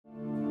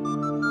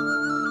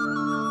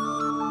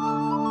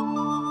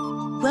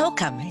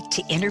Welcome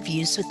to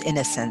Interviews with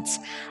Innocence,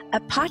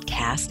 a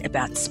podcast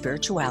about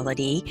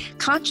spirituality,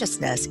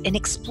 consciousness, and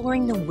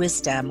exploring the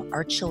wisdom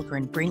our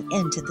children bring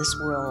into this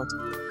world.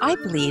 I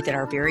believe that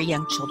our very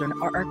young children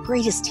are our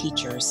greatest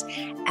teachers.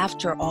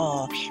 After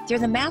all, they're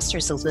the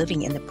masters of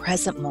living in the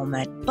present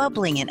moment,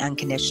 bubbling in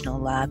unconditional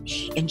love,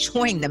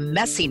 enjoying the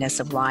messiness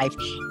of life,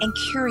 and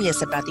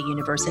curious about the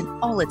universe in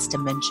all its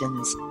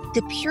dimensions.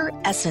 The pure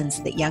essence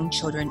that young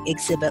children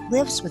exhibit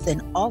lives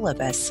within all of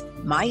us.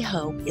 My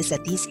hope is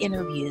that these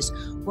interviews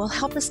will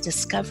help us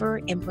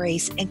discover,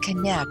 embrace, and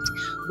connect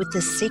with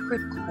the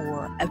sacred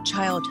core of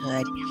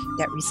childhood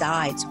that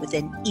resides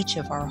within each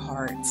of our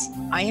hearts.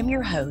 I am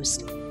your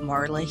host,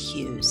 Marla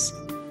Hughes.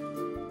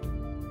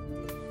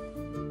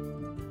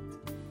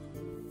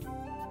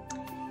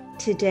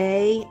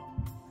 Today,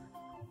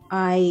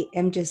 I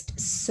am just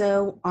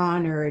so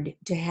honored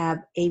to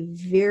have a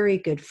very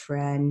good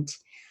friend,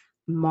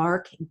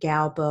 Mark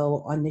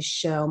Galbo, on the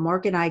show.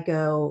 Mark and I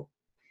go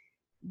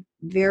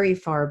very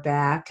far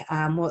back.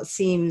 It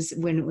seems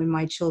when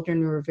my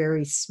children were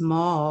very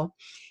small,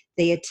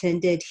 they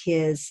attended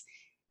his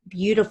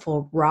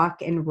beautiful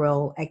rock and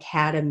roll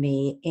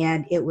academy,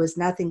 and it was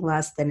nothing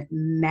less than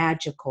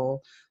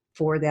magical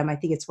for them. I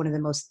think it's one of the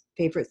most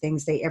favorite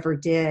things they ever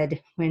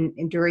did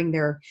during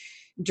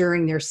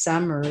their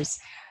summers.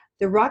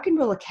 The Rock and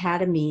Roll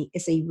Academy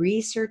is a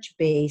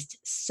research-based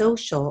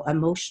social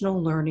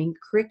emotional learning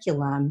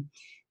curriculum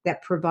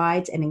that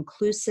provides an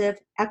inclusive,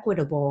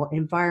 equitable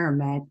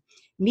environment,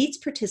 meets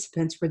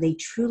participants where they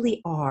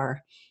truly are,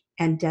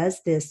 and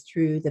does this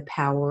through the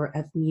power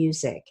of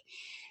music.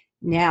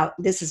 Now,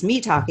 this is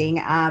me talking,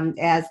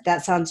 as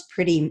that sounds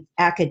pretty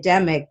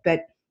academic,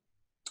 but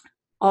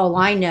all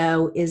I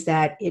know is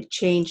that it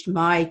changed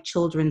my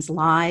children's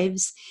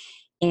lives,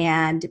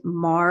 and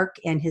Mark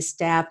and his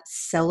staff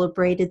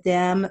celebrated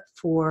them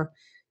for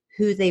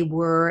who they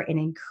were and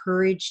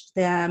encouraged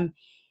them.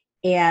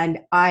 And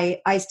I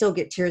still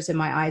get tears in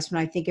my eyes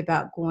when I think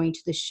about going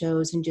to the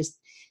shows and just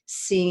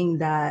seeing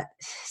the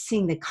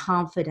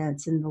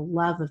confidence and the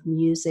love of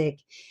music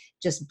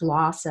just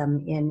blossom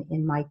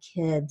in my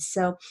kids.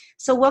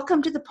 So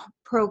welcome to the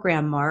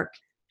program, Mark.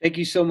 Thank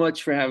you so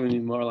much for having me,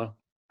 Marla.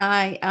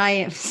 I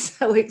am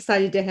so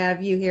excited to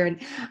have you here.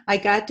 And I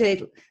got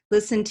to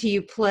listen to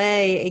you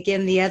play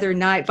again the other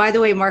night. By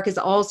the way, Mark is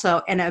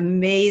also an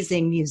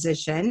amazing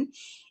musician.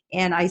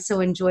 And I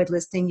so enjoyed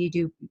listening to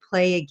you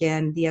play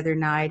again the other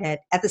night at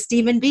the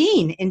Steam and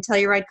Bean in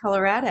Telluride,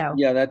 Colorado.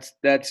 Yeah,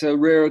 that's a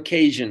rare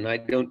occasion. I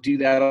don't do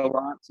that a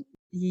lot.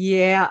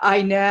 Yeah,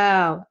 I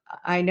know.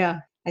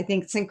 I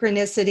think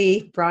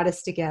synchronicity brought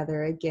us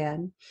together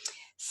again.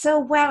 So,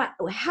 wow,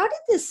 how did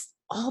this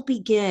all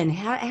begin?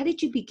 How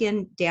did you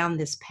begin down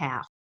this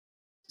path?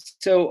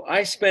 So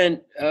I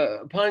spent,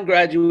 upon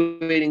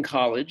graduating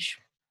college,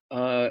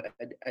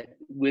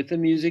 with a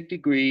music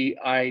degree,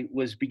 I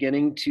was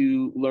beginning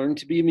to learn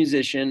to be a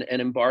musician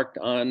and embarked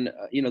on,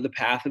 the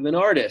path of an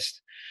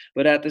artist.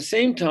 But at the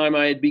same time,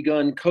 I had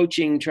begun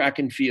coaching track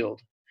and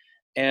field.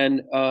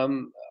 And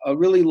a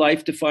really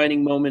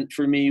life-defining moment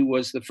for me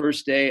was the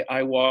first day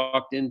I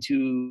walked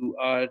into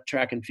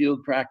track and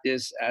field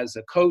practice as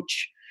a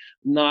coach,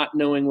 not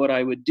knowing what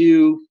I would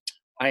do.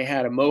 I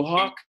had a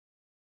mohawk.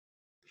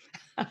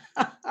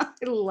 I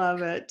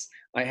love it.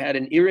 I had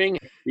an earring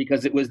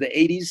because it was the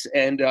 80s,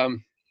 and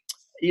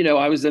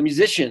I was a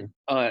musician.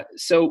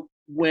 So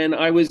when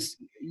I was,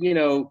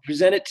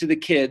 presented to the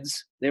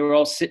kids, they were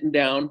all sitting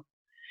down,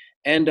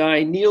 and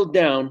I kneeled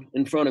down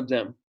in front of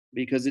them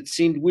because it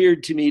seemed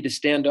weird to me to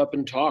stand up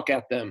and talk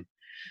at them.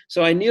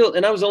 So I kneeled,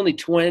 and I was only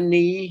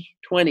 20.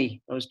 I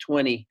was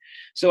 20.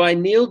 So I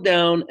kneeled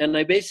down, and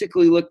I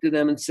basically looked at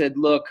them and said,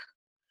 look,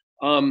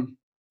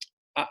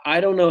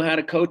 I don't know how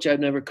to coach. I've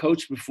never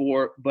coached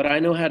before, but I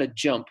know how to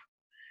jump.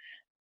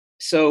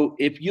 So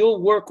if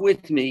you'll work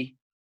with me,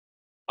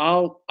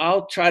 I'll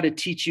try to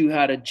teach you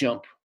how to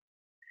jump.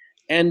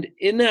 And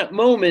in that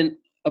moment,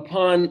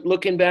 upon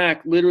looking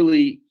back,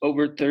 literally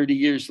over 30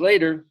 years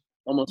later,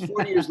 almost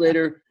 40 years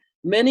later,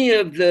 many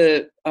of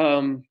the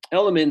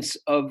elements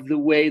of the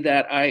way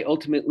that I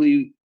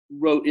ultimately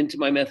wrote into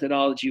my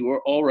methodology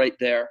were all right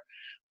there.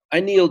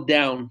 I kneeled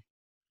down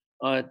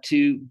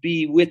to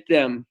be with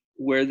them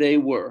where they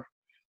were.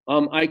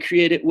 I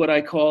created what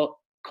I call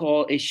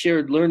a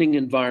shared learning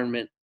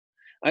environment.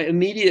 I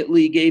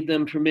immediately gave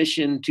them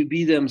permission to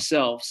be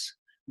themselves,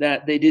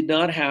 that they did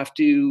not have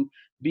to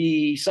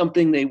be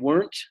something they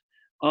weren't,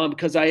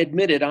 because I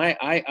admitted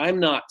I'm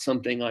not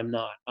something I'm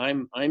not.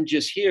 I'm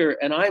just here,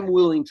 and I'm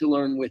willing to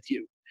learn with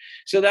you.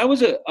 So that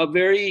was a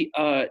very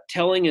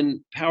telling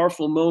and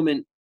powerful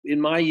moment in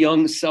my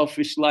young,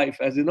 selfish life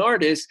as an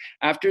artist.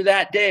 After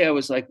that day, I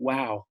was like,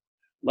 wow,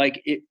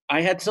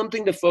 I had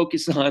something to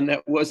focus on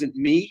that wasn't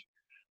me,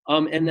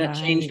 and that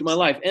changed my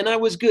life. And I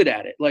was good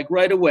at it. Like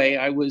right away,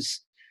 I was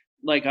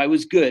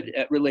good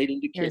at relating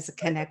to kids. There's a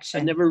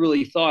connection. I never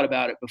really thought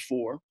about it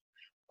before.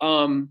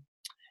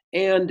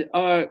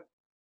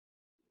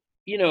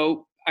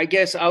 I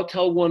guess I'll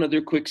tell one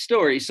other quick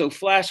story. So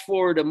flash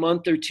forward a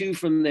month or two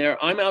from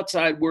there, I'm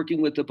outside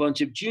working with a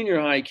bunch of junior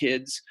high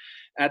kids,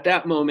 at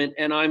that moment,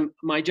 and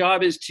my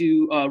job is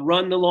to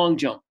run the long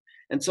jump.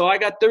 And so I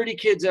got 30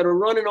 kids that are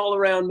running all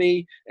around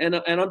me, and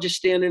I'm just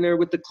standing there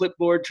with the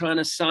clipboard trying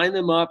to sign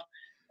them up.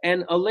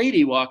 And a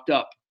lady walked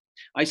up.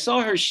 I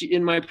saw her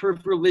in my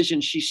peripheral vision.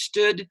 She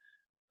stood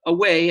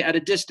away at a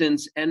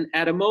distance, and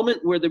at a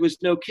moment where there was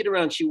no kid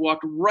around, she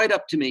walked right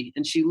up to me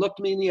and she looked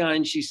me in the eye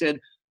and she said,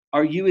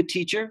 "Are you a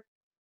teacher?"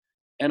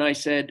 And I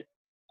said,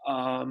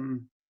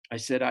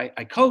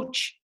 I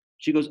coach.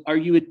 She goes, "Are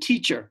you a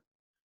teacher?"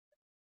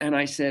 And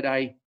I said,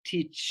 "I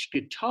teach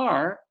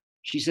guitar."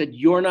 She said,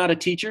 "You're not a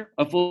teacher,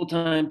 a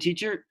full-time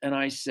teacher?" And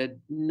I said,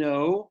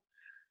 "No."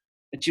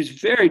 And she was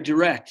very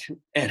direct,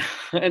 and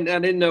I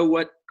didn't know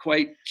what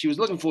quite she was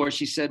looking for.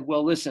 She said,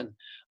 "Well, listen,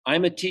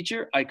 I'm a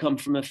teacher. I come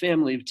from a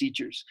family of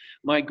teachers.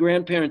 My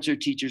grandparents are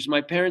teachers.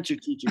 My parents are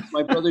teachers,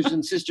 my brothers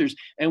and sisters.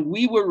 And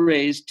we were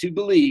raised to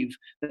believe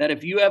that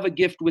if you have a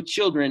gift with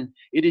children,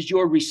 it is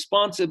your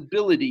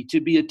responsibility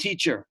to be a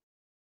teacher."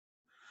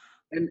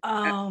 And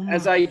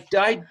as Um, I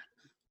died,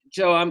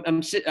 so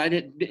I'm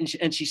sitting,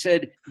 and she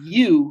said,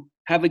 "You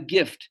have a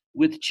gift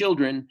with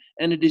children,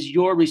 and it is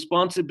your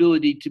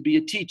responsibility to be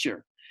a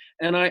teacher."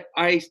 And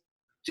I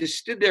just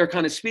stood there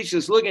kind of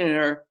speechless looking at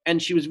her,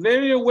 and she was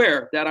very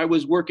aware that I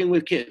was working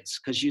with kids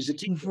because she's a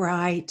teacher.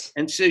 right.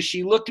 And so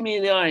she looked me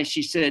in the eye.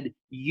 She said,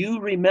 "You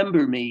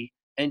remember me,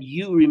 and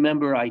you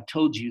remember I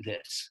told you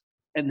this."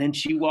 And then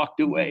she walked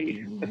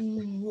away.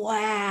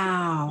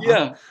 Wow.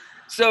 Yeah.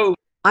 So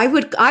I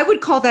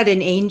would call that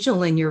an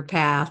angel in your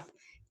path.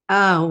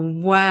 Oh,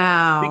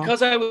 wow.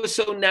 because I was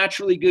so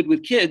naturally good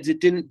with kids,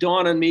 it didn't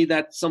dawn on me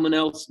that someone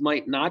else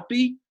might not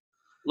be.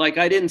 Like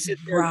I didn't sit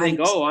there and think,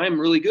 Right. "Oh, I'm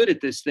really good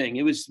at this thing."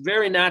 It was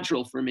very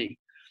natural for me.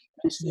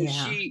 And so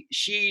Yeah.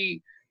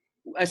 she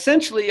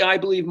essentially, I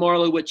believe,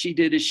 Marla, what she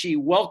did is she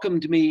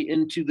welcomed me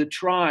into the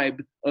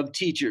tribe of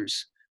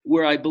teachers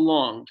where I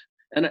belonged.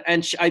 And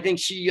I think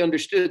she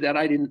understood that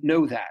I didn't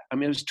know that. I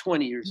mean, I was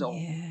 20 years old.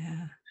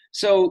 Yeah.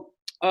 So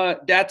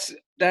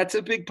that's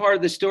a big part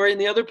of the story. And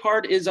the other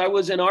part is I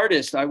was an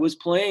artist. I was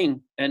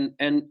playing, and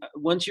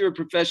once you're a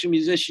professional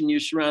musician, you're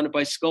surrounded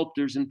by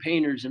sculptors and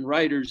painters and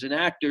writers and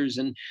actors.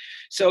 And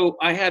so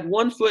I had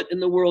one foot in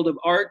the world of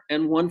art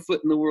and one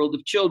foot in the world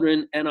of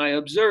children. And I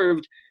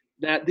observed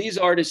that these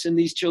artists and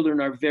these children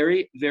are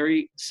very,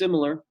 very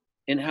similar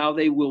in how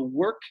they will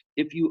work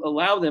if you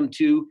allow them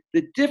to.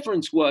 The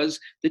difference was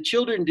the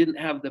children didn't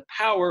have the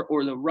power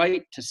or the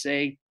right to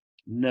say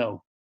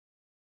no.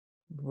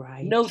 No,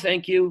 Right.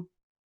 thank you.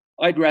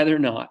 I'd rather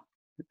not.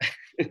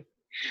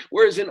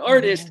 Whereas an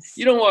artist,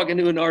 you Yes. don't walk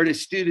into an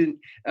artist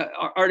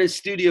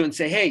studio and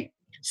say, "Hey,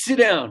 sit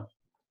down,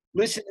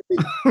 listen to me.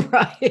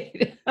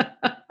 Right.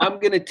 I'm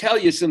going to tell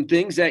you some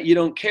things that you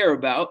don't care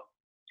about."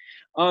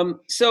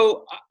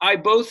 So I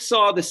both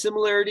saw the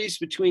similarities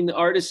between the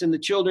artists and the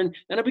children,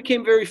 and I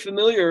became very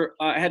familiar.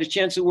 I had a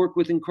chance to work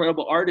with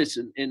incredible artists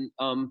in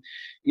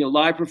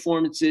live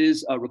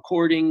performances,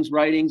 recordings,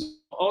 writings,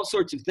 all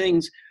sorts of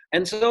things.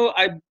 And so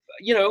I,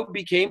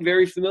 became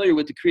very familiar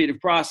with the creative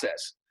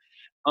process.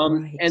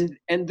 Right.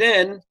 And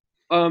then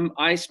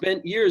I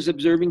spent years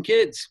observing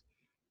kids.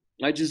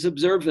 I just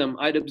observed them.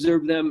 I'd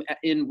observe them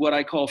in what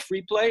I call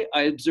free play.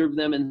 I observe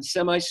them in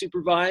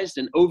semi-supervised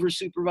and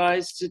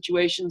over-supervised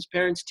situations,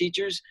 parents,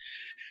 teachers.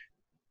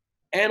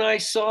 And I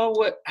saw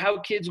how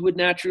kids would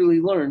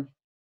naturally learn.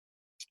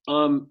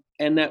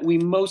 And that we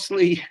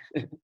mostly,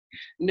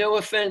 no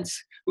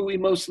offense, but we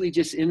mostly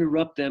just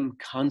interrupt them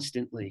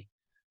constantly.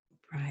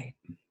 Right.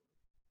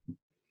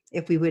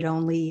 If we would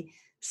only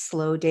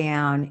slow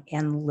down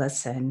and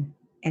listen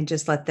and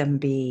just let them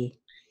be.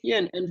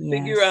 Yeah, and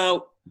Yes.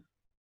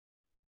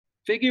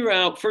 figure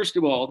out, first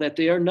of all, that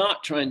they are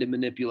not trying to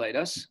manipulate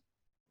us.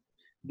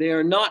 They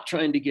are not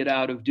trying to get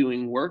out of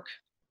doing work.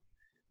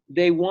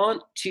 They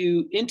want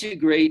to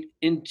integrate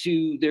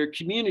into their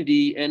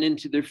community and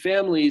into their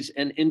families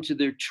and into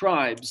their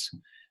tribes.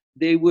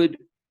 They would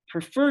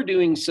prefer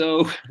doing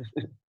so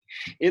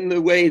in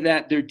the way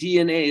that their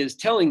DNA is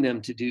telling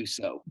them to do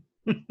so.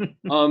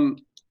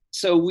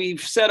 So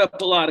we've set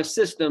up a lot of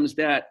systems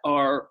that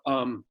are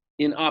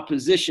in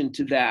opposition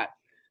to that.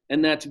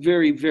 And that's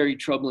very, very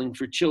troubling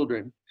for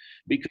children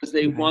because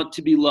they Right. want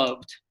to be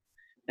loved.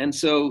 And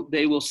so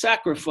they will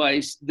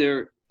sacrifice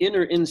their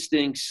inner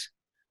instincts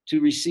to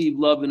receive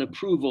love and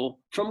approval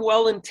from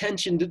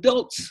well-intentioned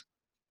adults.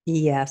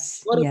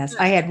 Yes. What a Yes.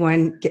 I mess.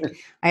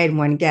 had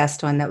one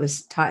guest on that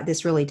was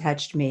this really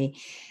touched me,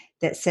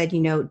 that said,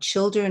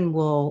 children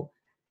will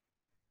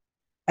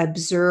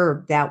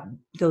observe that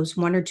those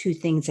one or two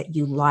things that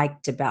you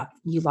like about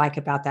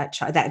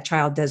that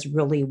child does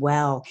really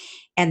well,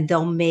 and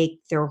they'll make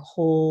their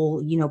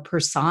whole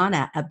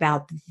persona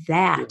about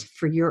that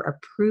for your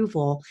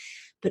approval,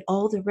 but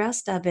all the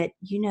rest of it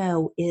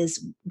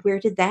is, where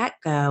did that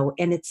go?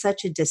 And it's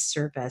such a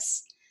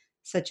disservice.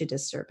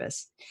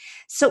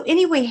 So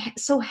anyway,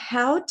 so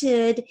how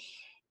did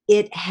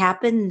it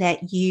happened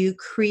that you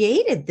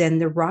created then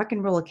the Rock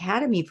and Roll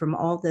Academy from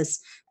all this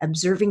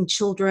observing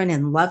children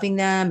and loving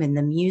them and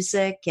the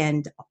music,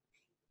 and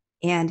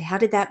how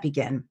did that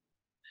begin?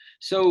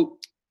 So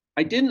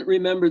I didn't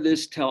remember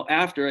this till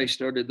after I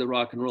started the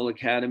Rock and Roll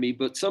Academy,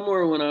 but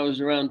somewhere when I was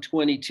around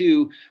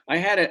 22,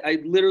 I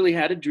literally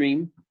had a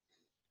dream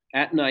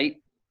at night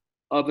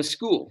of a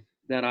school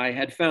that I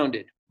had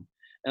founded.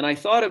 And I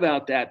thought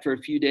about that for a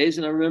few days,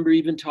 and I remember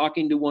even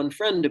talking to one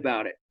friend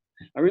about it.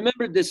 I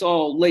remembered this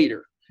all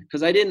later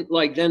because I didn't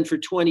like then for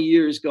 20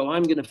 years go,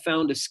 I'm going to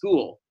found a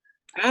school.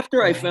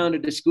 After I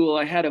founded a school,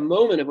 I had a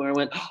moment where I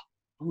went, oh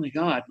my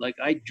God, like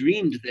I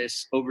dreamed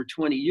this over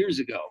 20 years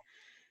ago.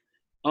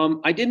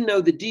 I didn't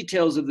know the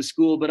details of the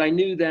school, but I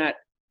knew that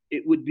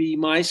it would be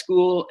my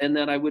school and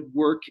that I would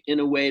work in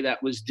a way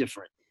that was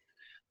different.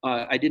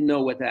 I didn't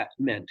know what that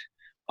meant.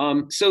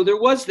 So there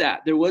was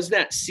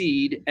that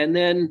seed. And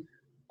then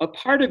a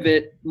part of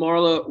it,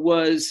 Marla,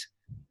 was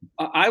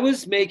I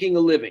was making a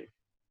living.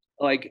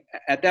 Like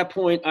at that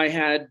point, I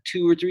had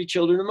 2 or 3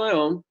 children of my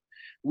own.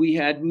 We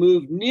had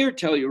moved near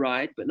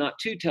Telluride, but not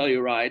to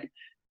Telluride.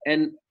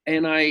 And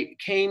I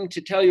came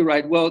to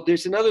Telluride. Well,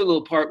 there's another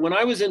little part. When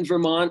I was in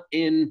Vermont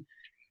in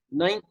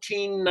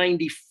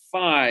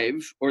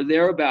 1995 or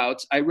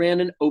thereabouts, I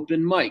ran an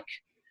open mic.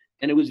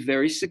 And it was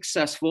very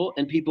successful.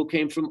 And people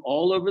came from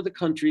all over the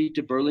country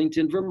to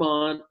Burlington,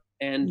 Vermont.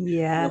 And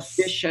yes,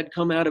 Fish had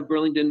come out of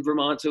Burlington,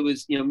 Vermont. So it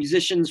was,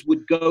 musicians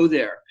would go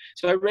there.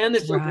 So I ran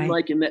this open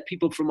mic and met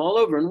people from all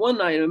over. And one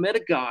night I met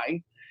a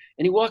guy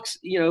and he walks,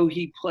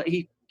 he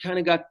kind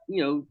of got,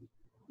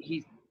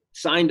 he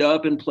signed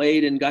up and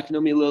played and got to know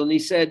me a little. And he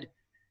said,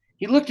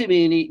 he looked at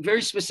me and he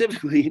very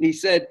specifically, and he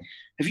said,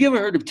 have you ever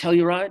heard of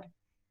Telluride,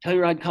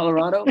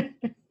 Colorado?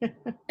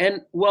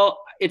 And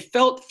well, it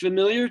felt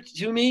familiar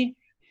to me.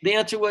 The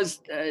answer was,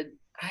 I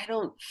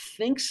don't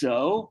think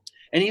so.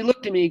 And he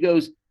looked at me, he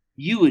goes,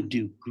 you would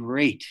do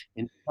great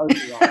in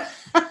Telluride.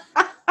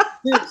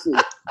 Seriously, he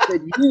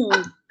said,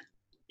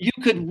 you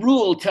could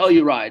rule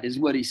Telluride, is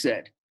what he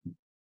said,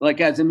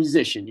 like as a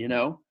musician,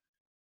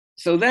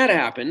 So that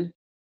happened.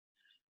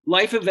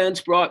 Life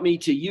events brought me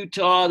to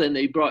Utah, then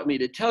they brought me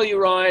to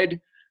Telluride.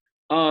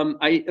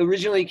 I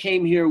originally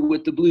came here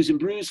with the Blues and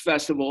Brews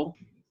Festival.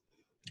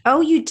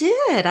 Oh, you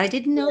did? I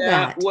didn't know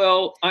that.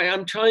 Well,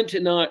 I'm trying to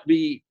not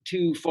be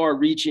too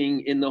far-reaching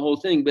in the whole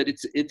thing, but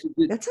it's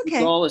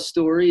all a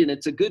story, and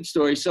it's a good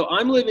story. So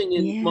I'm living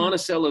in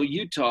Monticello,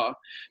 Utah,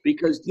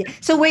 because. Yeah.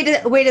 So wait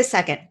a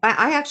second.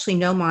 I actually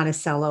know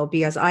Monticello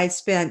because I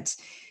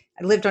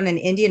lived on an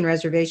Indian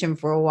reservation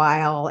for a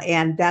while,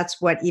 and that's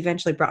what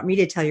eventually brought me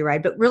to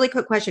Telluride. But really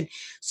quick question: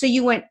 so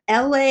you went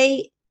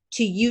LA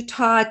to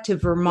Utah to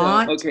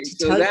Vermont? No, okay,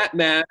 so that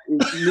map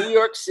is New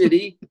York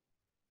City.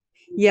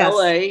 Yes.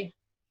 LA,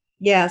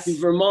 yes, to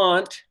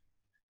Vermont,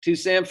 to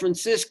San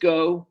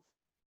Francisco,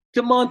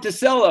 to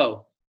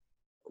Monticello.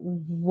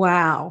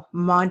 Wow,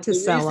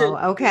 Monticello.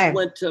 Okay. I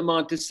went to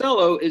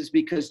Monticello is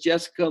because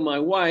Jessica, my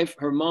wife,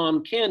 her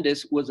mom,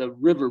 Candace, was a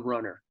river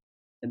runner,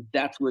 and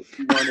that's what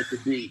she wanted to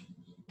be.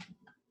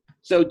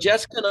 So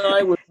Jessica and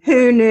I were.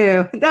 Who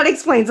knew? That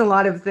explains a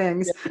lot of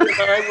things.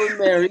 Jessica and I were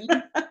married,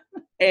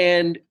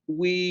 and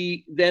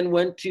we then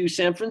went to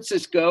San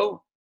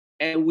Francisco,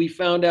 and we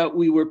found out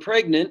we were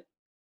pregnant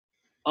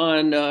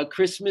on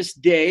Christmas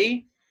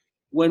Day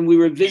when we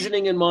were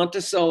visiting in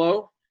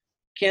Monticello.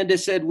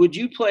 Candace said, would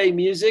you play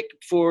music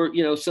for,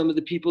 some of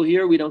the people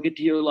here? We don't get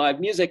to hear live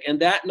music. And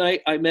that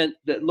night I met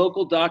the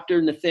local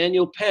doctor,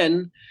 Nathaniel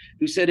Penn,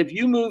 who said, if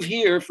you move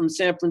here from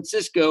San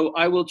Francisco,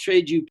 I will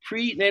trade you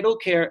prenatal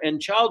care and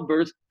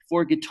childbirth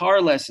for guitar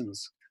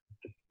lessons.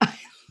 I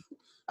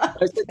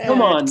said,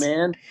 come on,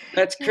 man,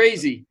 that's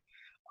crazy.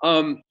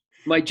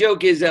 My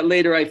joke is that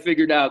later I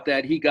figured out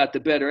that he got the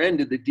better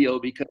end of the deal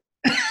because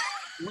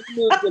we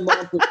moved to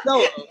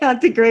Monticello. Not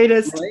the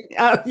greatest. Right?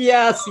 Oh,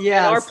 yes.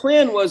 Our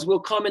plan was we'll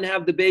come and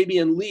have the baby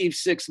and leave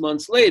 6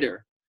 months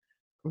later.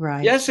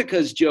 Right.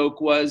 Jessica's joke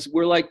was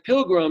we're like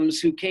pilgrims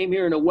who came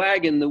here in a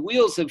wagon. The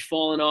wheels have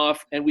fallen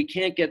off and we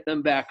can't get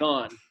them back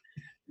on.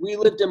 We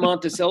lived in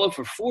Monticello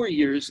for 4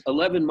 years,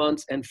 11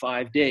 months, and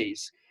 5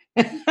 days.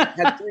 We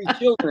had 3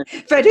 children.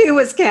 But who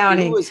was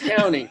counting? Who was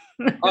counting?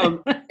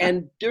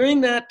 And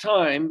during that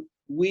time,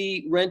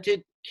 we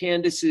rented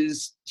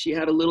Candace's, she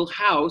had a little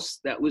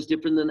house that was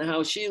different than the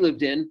house she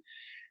lived in.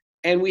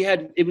 And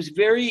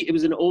it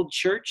was an old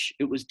church.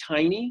 It was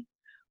tiny.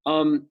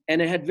 And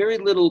it had very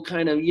little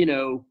kind of, it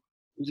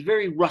was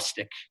very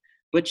rustic,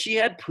 but she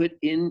had put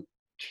in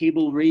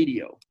cable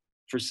radio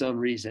for some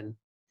reason.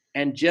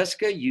 And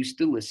Jessica used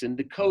to listen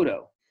to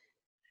Kodo.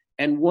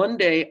 And one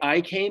day I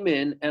came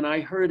in and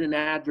I heard an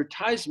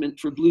advertisement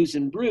for Blues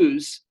and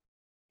Brews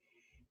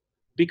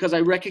because I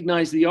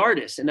recognized the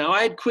artist. And now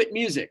I had quit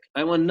music.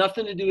 I want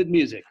nothing to do with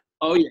music.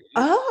 Oh, yeah.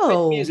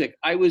 Oh. Quit music.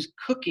 I was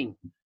cooking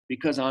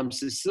because I'm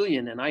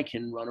Sicilian and I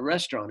can run a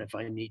restaurant if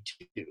I need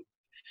to.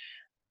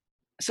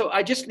 So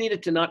I just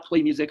needed to not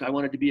play music. I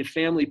wanted to be a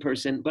family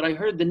person, but I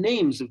heard the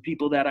names of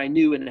people that I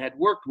knew and had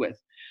worked with.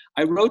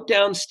 I wrote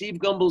down Steve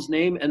Gumbel's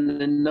name and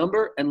the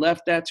number and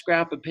left that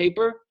scrap of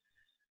paper.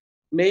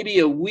 Maybe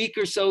a week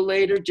or so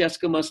later,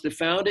 Jessica must have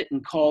found it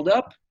and called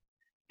up.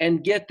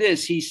 And get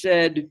this, he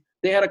said,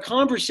 they had a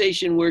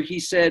conversation where he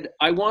said,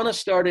 I want to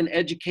start an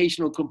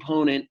educational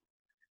component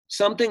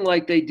something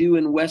like they do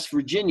in West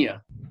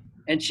Virginia.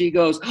 And she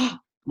goes, oh,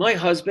 my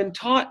husband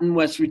taught in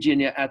West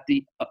Virginia at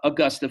the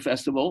Augusta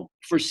Festival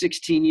for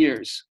 16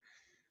 years.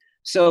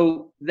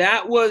 So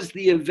that was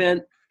the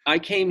event. I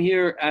came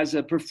here as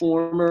a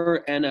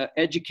performer and an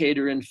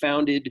educator and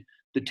founded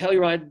the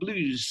Telluride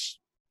Blues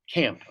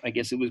Camp, I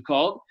guess it was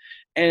called.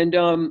 And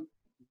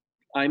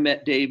I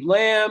met Dave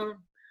Lamb.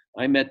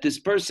 I met this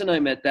person. I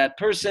met that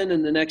person.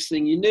 And the next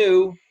thing you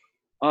knew,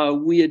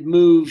 we had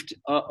moved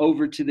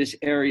over to this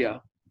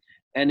area.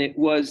 And it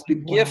was the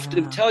gift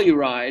of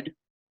Telluride.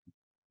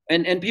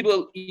 And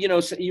people, you know,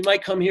 so you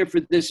might come here for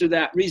this or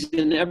that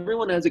reason.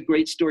 Everyone has a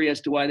great story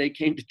as to why they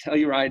came to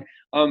Telluride.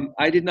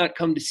 I did not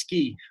come to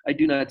ski. I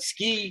do not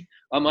ski.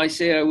 I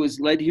say I was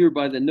led here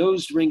by the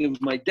nose ring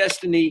of my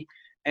destiny,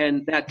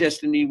 and that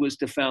destiny was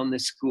to found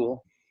this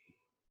school.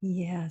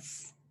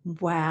 Yes.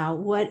 Wow.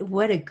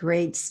 What a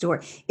great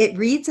story. It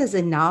reads as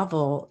a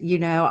novel. You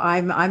know,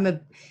 I'm a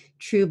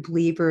true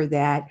believer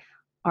that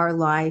our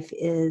life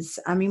is,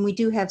 I mean, we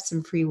do have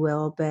some free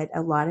will, but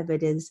a lot of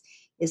it is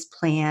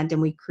planned,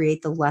 and we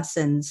create the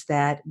lessons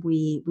that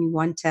we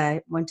want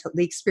to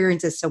the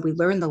experiences, so we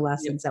learn the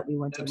lessons that we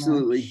want to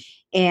Absolutely. learn.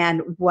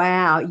 And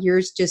wow,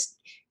 yours just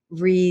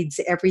reads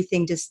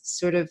everything just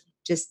sort of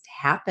just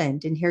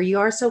happened, and here you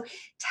are. So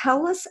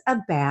tell us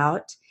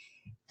about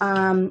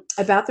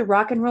the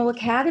Rock and Roll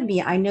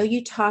Academy. I know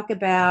you talk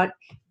about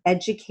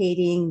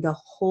educating the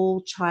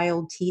whole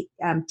child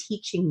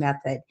teaching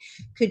method.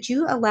 Could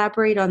you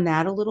elaborate on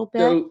that a little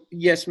bit? So,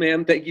 yes,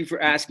 ma'am. Thank you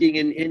for asking.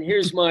 And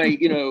here's my,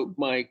 you know,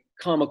 my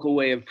comical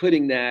way of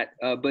putting that,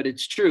 but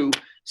it's true.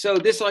 So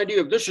this idea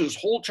of this is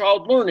whole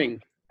child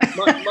learning.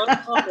 My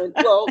comment,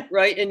 well,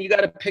 right, and you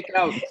got to pick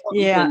out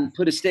and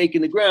put a stake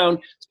in the ground.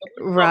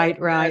 So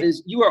right.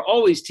 Is you are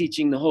always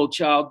teaching the whole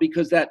child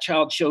because that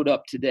child showed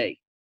up today.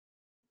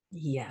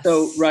 Yes.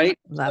 So, right.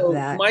 Love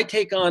that. My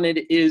take on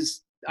it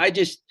is I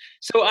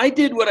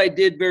did what I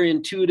did very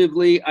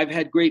intuitively. I've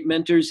had great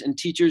mentors and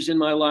teachers in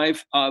my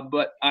life,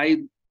 but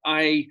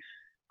I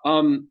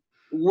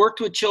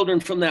worked with children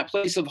from that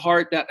place of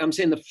heart that I'm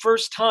saying the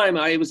first time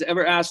I was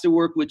ever asked to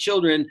work with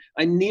children,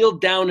 I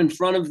kneeled down in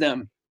front of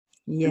them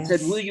and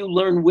said, will you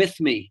learn with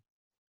me?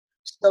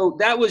 So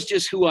that was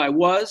just who I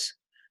was.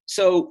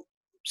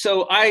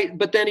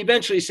 But then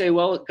eventually say,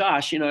 well,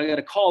 gosh, you know, I got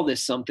to call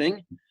this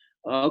something.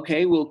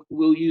 Okay, we'll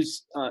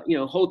use you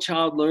know, whole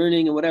child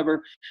learning and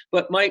whatever.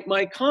 But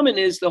my comment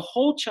is the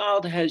whole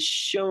child has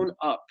shown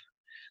up.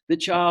 The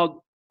child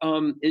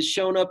is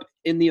shown up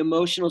in the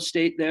emotional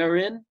state they're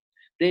in.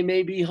 They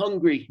may be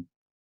hungry.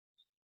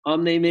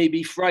 They may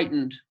be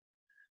frightened.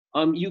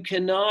 You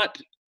cannot,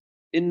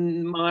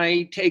 in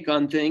my take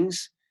on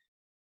things,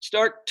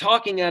 start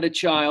talking at a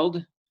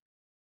child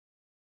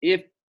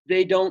if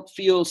they don't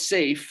feel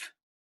safe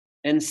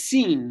and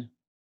seen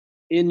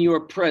in your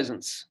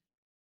presence.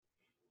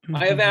 Mm-hmm.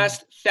 I have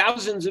asked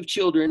thousands of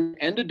children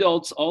and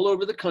adults all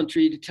over the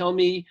country to tell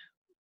me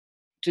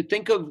to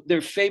think of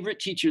their favorite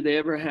teacher they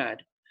ever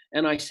had.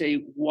 And I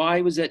say,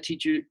 why was that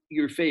teacher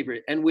your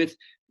favorite? And with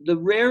the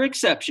rare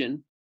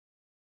exception,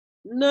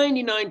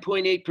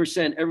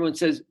 99.8%, everyone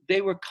says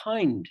they were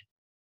kind.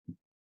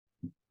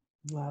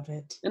 Love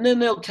it. And then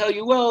they'll tell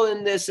you, well,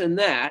 in this and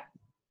that.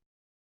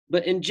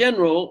 But in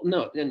general,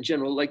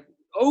 like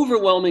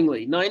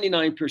overwhelmingly,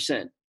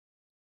 99%,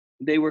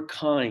 they were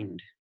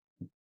kind.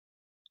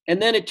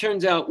 And then it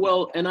turns out,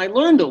 well, and I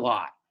learned a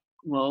lot.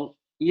 Well,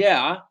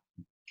 yeah.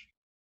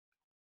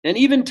 And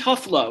even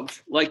tough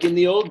love, like in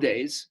the old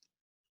days,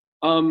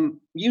 you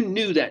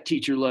knew that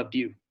teacher loved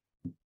you.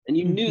 And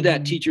you knew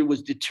that teacher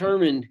was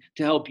determined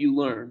to help you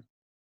learn.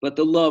 But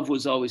the love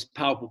was always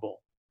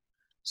palpable.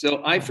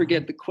 So I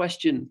forget the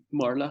question,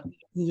 Marla.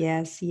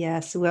 Yes.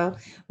 Well,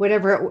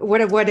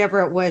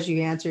 whatever it was,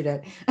 you answered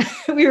it.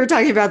 We were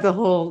talking about the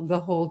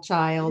whole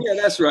child. Yeah,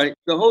 that's right.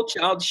 The whole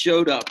child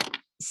showed up.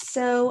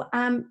 So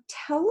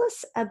tell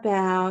us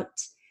about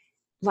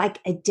like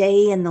a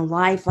day in the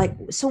life. Like,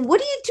 so what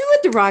do you do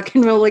at the Rock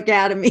and Roll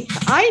Academy?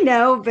 I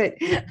know, but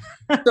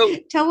so,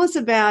 tell us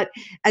about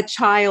a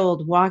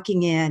child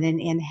walking in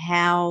and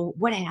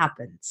what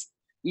happens.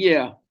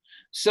 Yeah.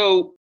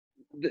 So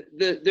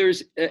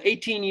there's an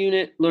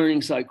 18-unit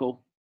learning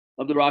cycle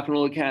of the Rock and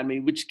Roll Academy,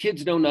 which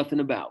kids know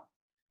nothing about,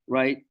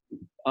 right?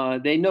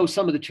 They know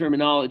some of the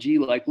terminology,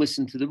 like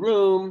listen to the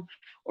room,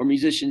 or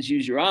musicians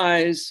use your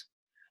eyes.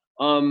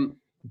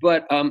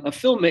 But a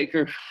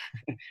filmmaker,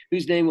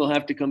 whose name will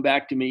have to come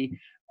back to me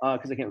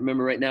because I can't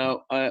remember right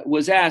now,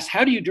 was asked,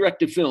 how do you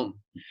direct a film?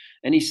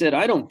 And he said,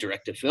 I don't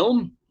direct a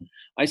film.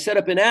 I set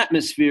up an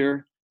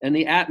atmosphere, and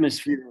the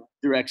atmosphere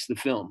directs the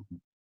film.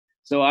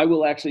 So I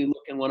will actually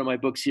look in one of my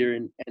books here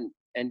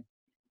and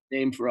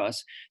name for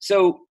us.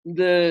 So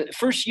the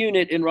first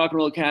unit in Rock and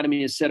Roll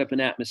Academy is set up an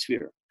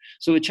atmosphere.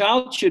 So a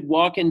child should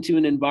walk into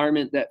an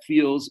environment that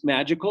feels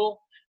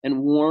magical and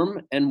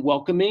warm and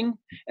welcoming.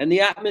 And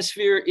the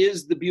atmosphere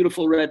is the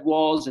beautiful red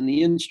walls and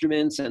the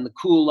instruments and the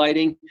cool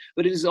lighting,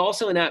 but it is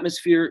also an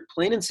atmosphere,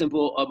 plain and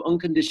simple, of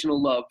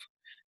unconditional love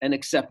and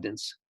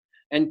acceptance.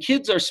 And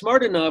kids are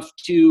smart enough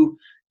to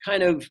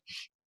kind of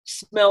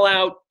smell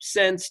out,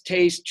 sense,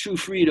 taste true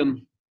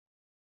freedom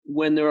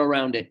when they're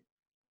around it.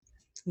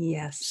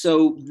 Yes.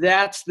 So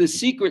that's the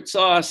secret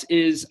sauce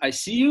is I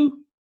see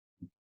you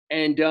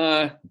and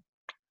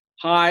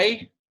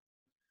hi,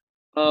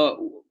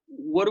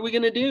 what are we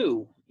going to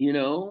do? You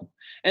know?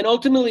 And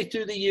ultimately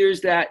through the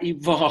years that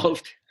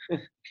evolved,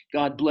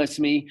 God bless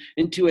me,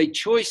 into a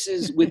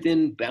choices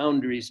within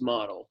boundaries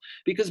model.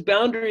 Because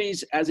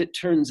boundaries, as it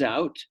turns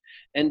out,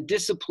 and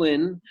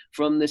discipline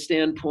from the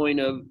standpoint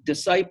of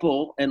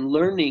disciple and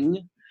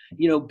learning,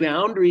 you know,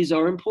 boundaries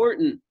are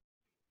important.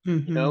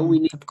 You know, we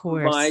need Of to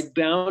course. provide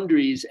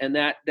boundaries, and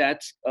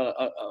that's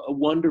a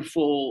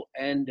wonderful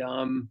and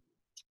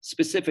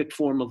specific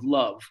form of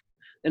love.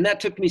 And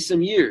that took me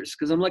some years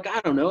because I'm like, I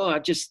don't know, I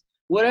just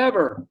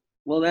whatever.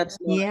 Well, that's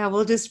not Yeah,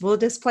 we'll just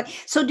play.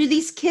 So do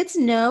these kids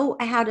know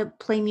how to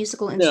play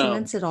musical no,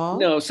 instruments at all?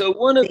 no. So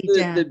one of They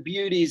the don't.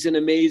 beauties and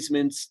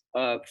amazements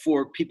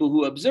for people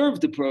who observe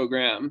the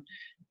program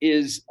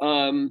is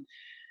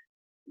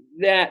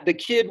that the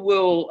kid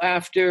will,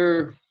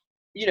 after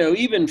you know,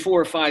 even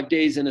 4 or 5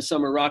 days in a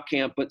summer rock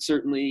camp, but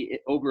certainly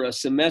over a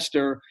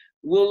semester,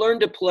 will learn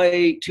to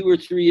play 2 or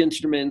 3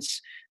 instruments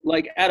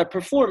like at a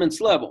performance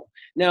level.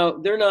 Now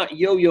they're not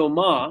Yo-Yo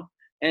Ma,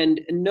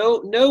 and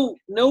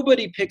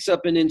nobody picks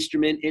up an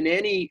instrument in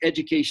any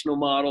educational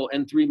model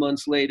and 3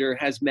 months later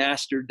has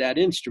mastered that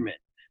instrument.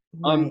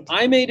 Right.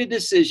 I made a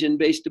decision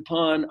based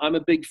upon, I'm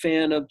a big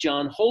fan of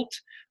John Holt,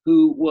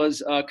 who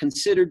was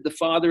considered the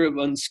father of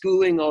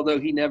unschooling, although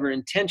he never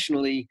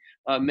intentionally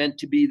meant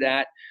to be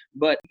that.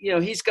 But, you know,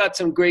 he's got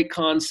some great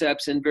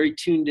concepts and very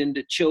tuned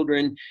into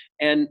children.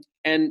 And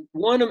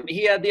one of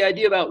he had the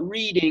idea about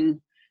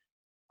reading.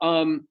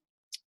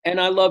 And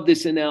I love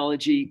this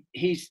analogy.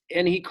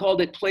 He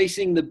called it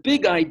placing the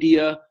big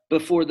idea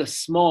before the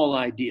small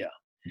idea.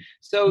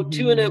 So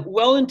to a Mhm.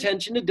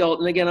 well-intentioned adult,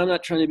 and again, I'm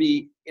not trying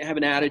to have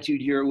an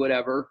attitude here or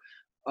whatever.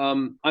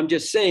 I'm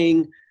just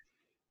saying,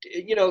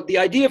 you know, the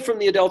idea from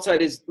the adult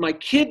side is my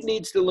kid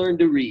needs to learn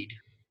to read.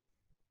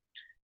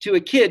 To a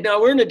kid, now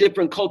we're in a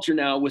different culture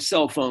now with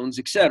cell phones,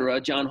 etc.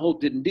 John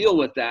Holt didn't deal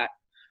with that,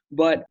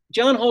 but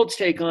John Holt's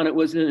take on it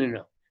was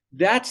no.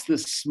 That's the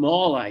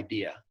small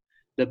idea.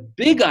 The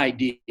big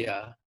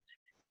idea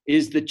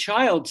is the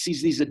child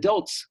sees these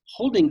adults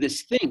holding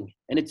this thing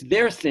and it's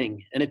their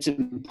thing and it's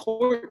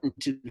important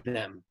to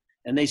them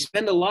and they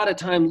spend a lot of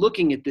time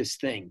looking at this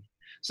thing.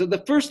 So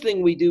the first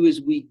thing we do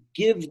is we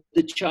give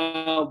the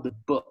child the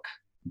book.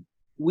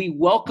 We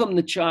welcome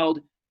the child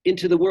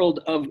into the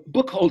world of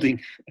book holding,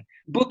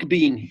 book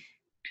being.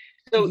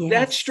 So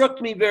that Yes.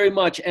 struck me very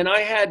much. And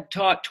I had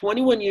taught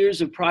 21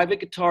 years of private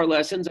guitar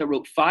lessons. I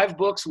wrote 5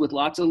 books with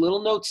lots of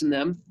little notes in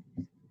them.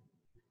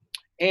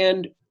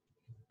 And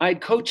I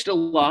coached a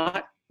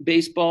lot,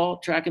 baseball,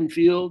 track and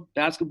field,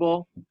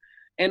 basketball.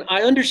 And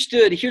I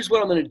understood, here's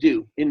what I'm going to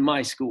do in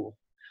my school.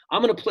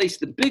 I'm going to place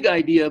the big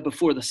idea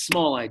before the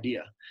small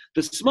idea.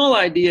 The small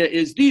idea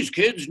is these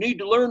kids need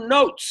to learn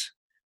notes.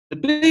 The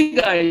big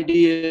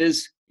idea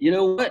is, you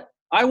know what?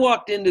 I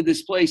walked into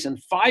this place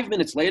and 5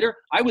 minutes later,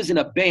 I was in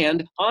a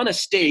band on a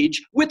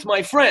stage with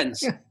my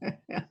friends.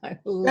 I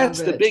love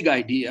That's the it. big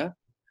idea.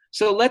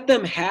 So let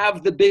them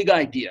have the big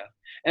idea.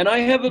 And I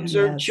have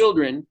observed Yes.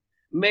 children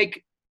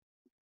make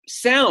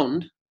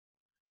sound,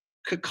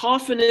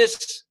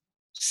 cacophonous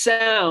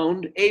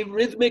sound, a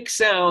rhythmic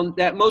sound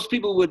that most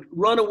people would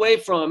run away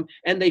from.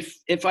 And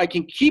if I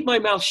can keep my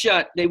mouth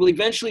shut, they will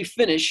eventually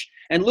finish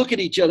and look at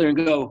each other and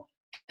go,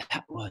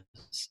 that was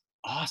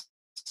awesome.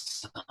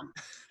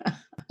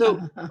 So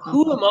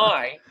who am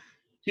I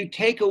to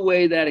take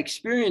away that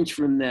experience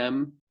from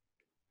them?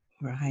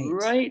 Right.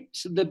 Right.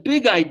 So the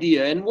big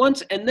idea,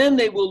 and then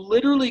they will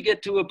literally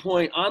get to a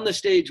point on the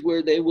stage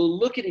where they will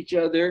look at each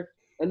other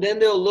and then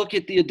they'll look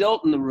at the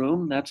adult in the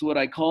room. That's what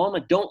I call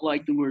them. I don't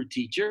like the word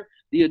teacher,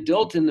 the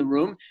adult in the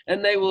room.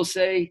 And they will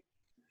say,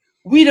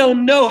 we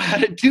don't know how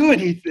to do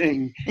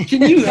anything.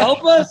 Can you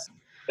help us?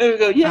 And we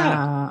go,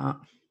 yeah, Uh,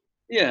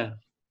 yeah.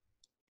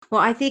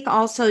 well, I think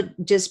also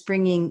just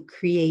bringing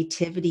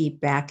creativity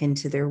back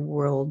into their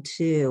world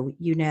too.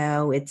 You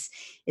know, it's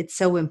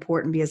so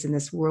important because in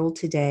this world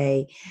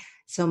today,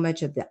 so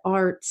much of the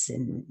arts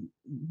and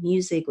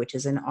music, which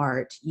is an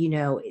art, you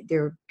know,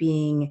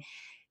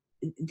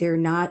 they're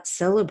not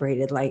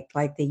celebrated like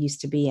they used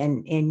to be.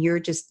 And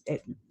you're just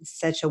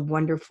such a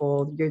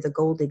wonderful, you're the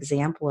gold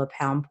example of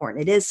how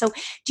important it is. So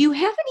do you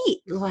have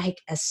any,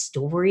 like, a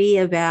story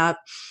about,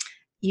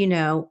 you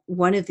know,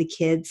 one of the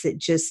kids that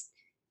just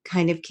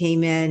kind of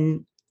came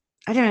in?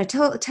 I don't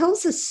know, tell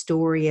us a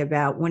story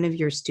about one of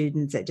your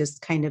students that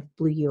just kind of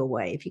blew you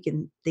away, if you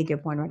can think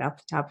of one right off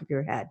the top of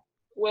your head.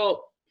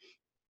 Well,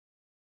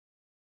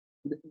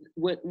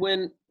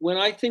 when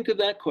I think of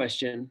that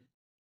question,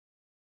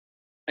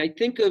 I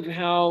think of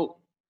how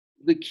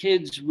the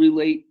kids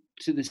relate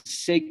to the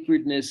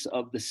sacredness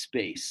of the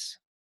space,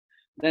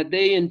 that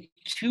they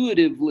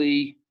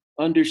intuitively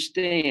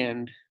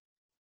understand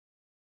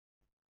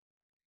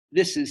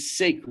this is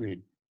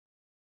sacred.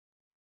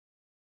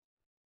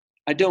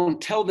 I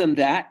don't tell them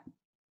that,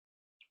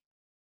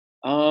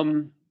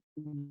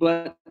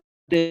 but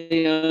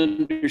they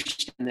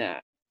understand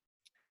that.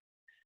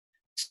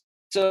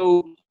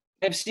 So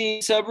I've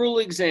seen several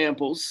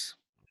examples.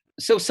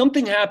 So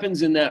something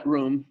happens in that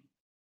room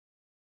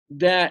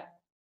that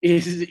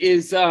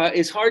is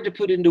hard to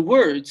put into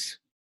words,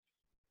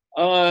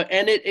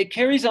 and it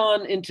carries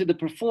on into the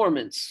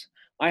performance.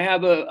 I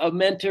have a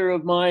mentor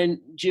of mine,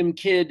 Jim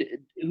Kidd,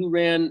 who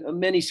ran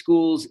many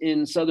schools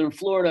in Southern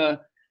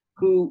Florida,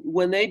 who,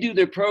 when they do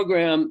their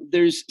program,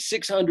 there's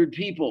 600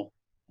 people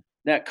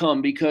that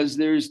come because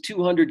there's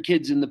 200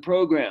 kids in the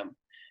program.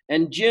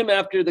 And Jim,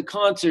 after the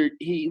concert,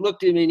 he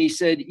looked at me and he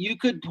said, you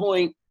could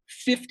point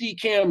 50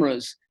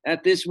 cameras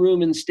at this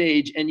room and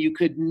stage and you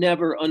could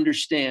never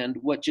understand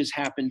what just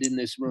happened in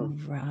this room.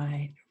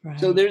 Right, right.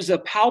 So there's a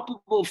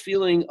palpable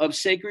feeling of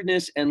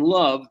sacredness and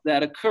love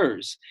that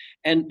occurs.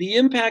 And the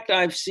impact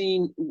I've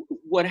seen,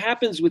 what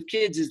happens with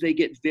kids is they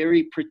get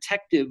very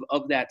protective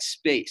of that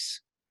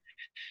space.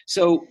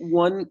 So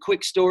one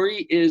quick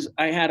story is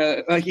I had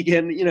a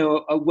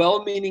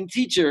well-meaning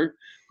teacher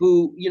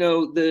who,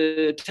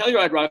 the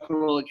Telluride Rock and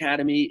Roll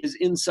Academy is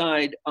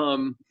inside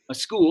a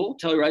school,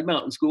 Telluride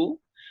Mountain School.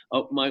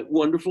 My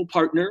wonderful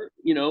partner,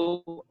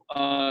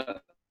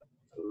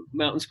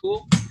 Mountain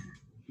School.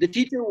 The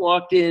teacher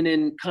walked in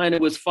and kind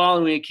of was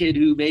following a kid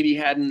who maybe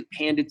hadn't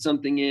handed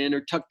something in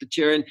or tucked the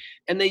chair in,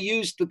 and they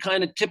used the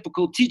kind of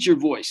typical teacher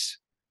voice,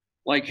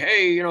 like,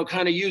 hey,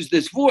 kind of use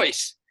this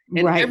voice.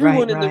 And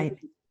everyone in the room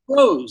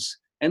froze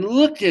and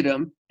looked at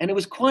him, and it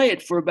was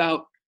quiet for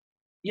about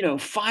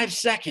 5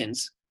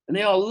 seconds, and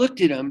they all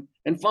looked at him,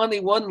 and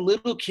finally one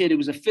little kid, it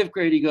was a 5th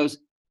grade, he goes,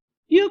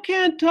 you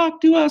can't talk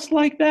to us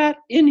like that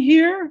in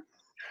here.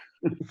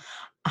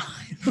 I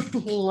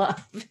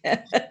love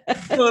it.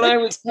 And I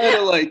was kind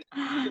of like,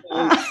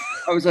 I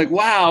was like,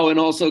 wow, and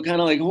also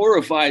kind of like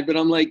horrified, but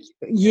I'm like,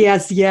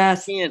 yes, you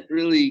can't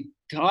really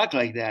talk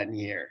like that in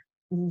here.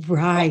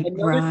 Right,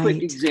 Another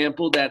quick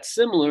example that's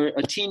similar,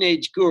 a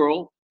teenage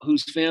girl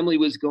whose family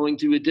was going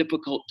through a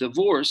difficult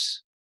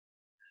divorce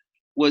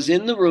was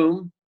in the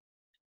room,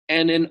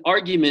 and an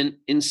argument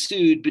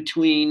ensued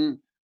between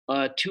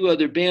 2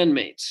 other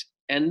bandmates.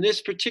 And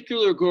this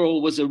particular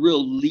girl was a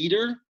real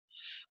leader.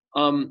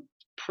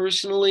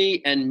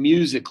 Personally and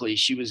musically,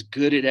 she was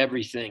good at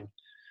everything.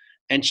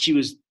 And she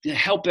was to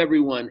help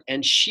everyone.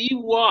 And she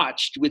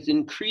watched with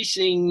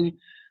increasing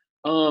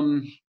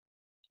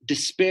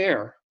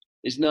despair,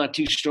 is not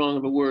too strong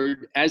of a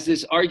word, as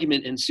this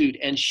argument ensued.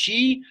 And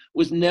she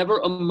was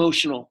never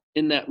emotional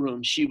in that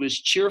room. She was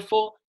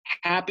cheerful,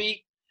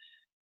 happy.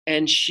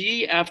 And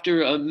she,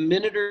 after a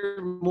minute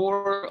or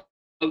more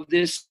of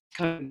this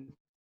kind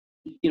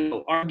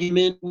of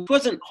argument, it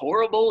wasn't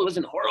horrible,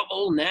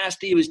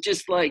 nasty, it was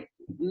just like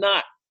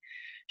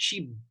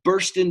she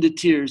burst into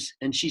tears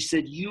and she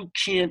said, you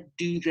can't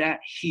do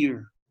that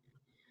here.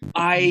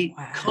 I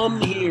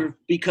come here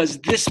because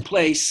this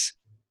place,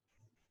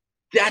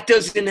 that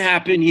doesn't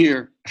happen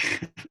here.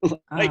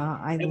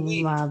 I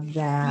love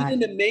that.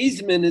 In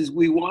amazement as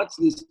we watched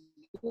this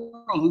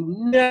girl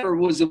who never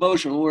was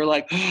emotional, we're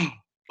like,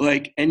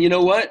 and you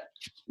know what?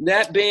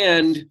 That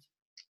band,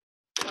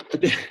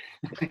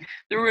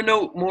 there were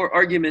no more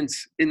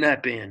arguments in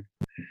that band.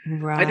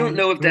 Right, I don't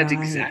know if that's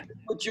exactly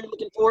what you're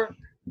looking for,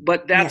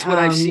 but that's what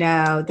I've seen.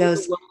 No,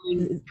 those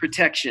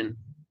protection.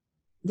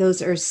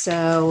 Those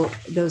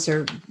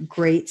are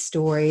great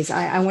stories.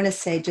 I want to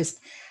say just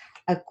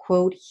a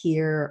quote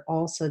here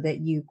also that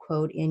you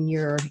quote in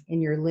your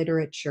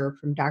literature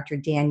from Dr.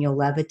 Daniel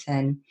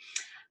Levitin.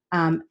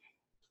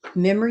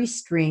 Memory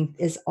strength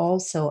is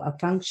also a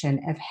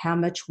function of how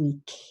much we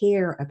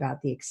care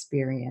about the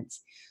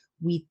experience.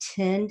 We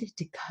tend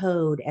to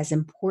code as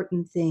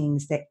important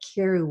things that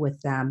carry with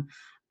them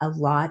a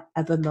lot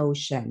of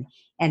emotion.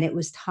 And it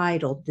was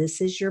titled,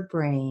 This Is Your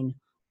Brain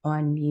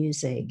on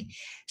Music.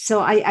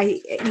 So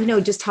I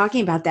just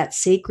talking about that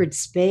sacred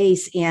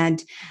space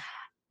and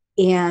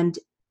in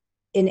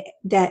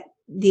that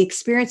the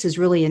experience is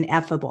really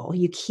ineffable.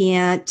 You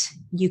can't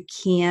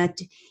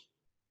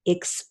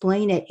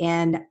explain it.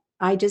 And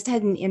I just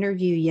had an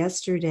interview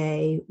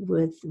yesterday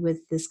with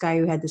this guy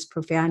who had this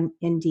profound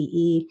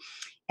NDE,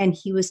 and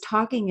he was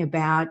talking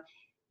about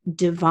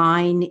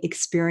divine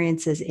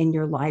experiences in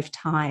your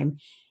lifetime.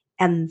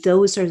 And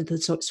those are the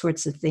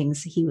sorts of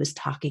things he was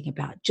talking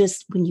about.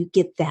 Just when you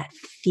get that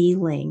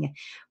feeling,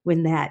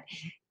 when that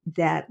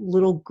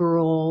little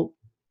girl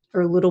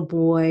or little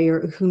boy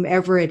or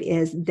whomever it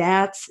is,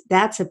 that's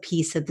a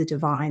piece of the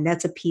divine.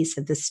 That's a piece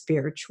of the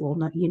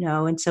spiritual,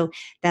 and so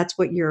that's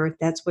what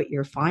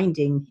you're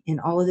finding in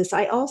all of this.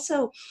 I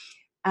also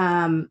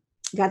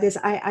got this.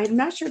 I'm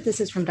not sure if this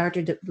is from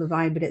Dr.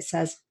 Levine, but it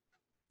says,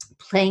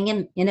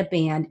 playing in a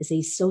band is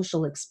a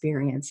social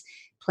experience.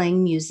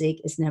 Playing music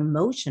is an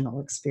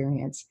emotional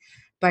experience.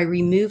 By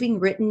removing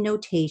written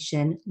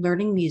notation,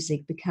 learning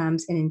music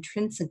becomes an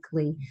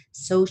intrinsically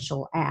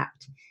social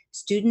act.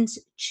 Students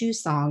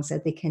choose songs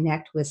that they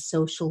connect with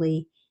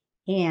socially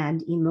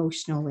and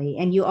emotionally.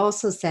 And you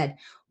also said,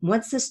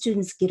 once the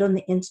students get on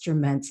the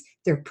instruments,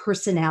 their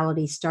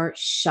personality starts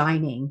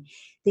shining.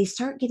 They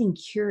start getting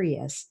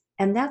curious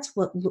And that's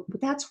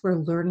where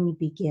learning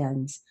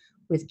begins,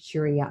 with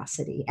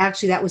curiosity.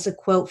 Actually, that was a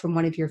quote from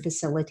one of your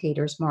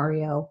facilitators,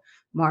 Mario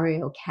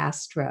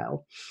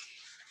Castro.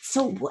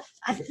 So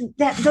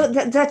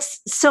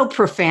that's so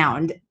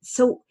profound.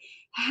 So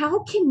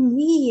how can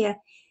we,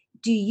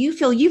 do you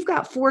feel, you've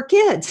got 4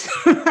 kids,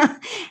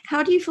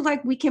 how do you feel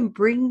like we can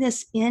bring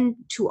this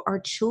into our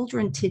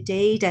children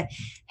today, to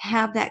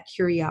have that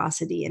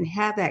curiosity and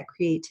have that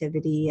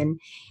creativity,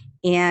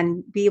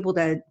 and be able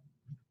to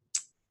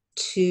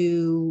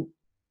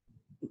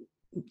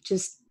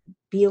just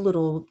be a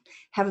little,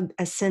 have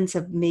a sense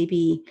of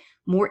maybe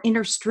more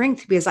inner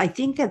strength? Because I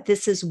think that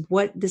this is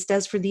what this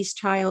does for these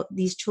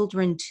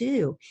children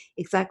too,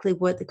 exactly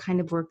what the kind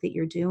of work that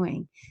you're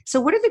doing. So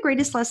what are the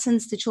greatest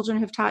lessons the children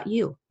have taught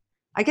you?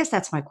 I guess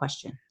that's my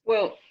question.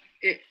 Well,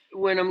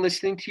 when I'm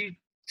listening to you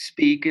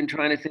speak and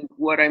trying to think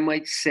what I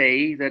might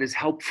say that is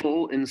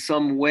helpful in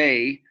some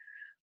way,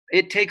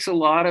 it takes a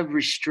lot of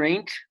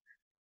restraint,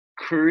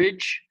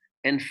 courage,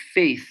 and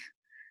faith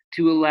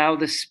to allow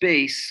the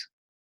space,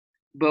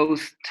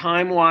 both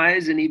time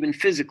wise and even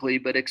physically,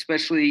 but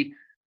especially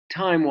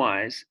time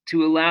wise,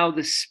 to allow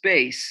the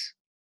space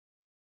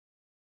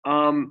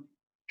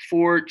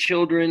for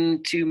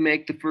children to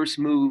make the first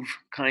move,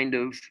 kind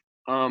of.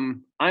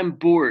 I'm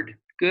bored.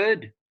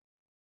 Good,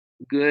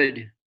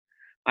 good.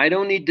 I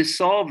don't need to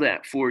solve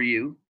that for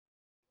you.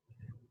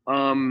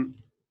 And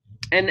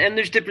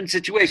there's different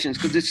situations,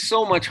 because it's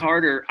so much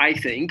harder, I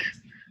think,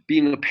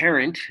 being a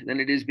parent than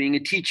it is being a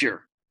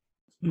teacher,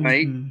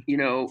 right?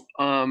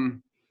 Mm-hmm.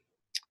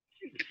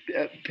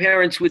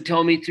 Parents would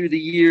tell me through the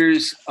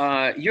years,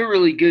 you're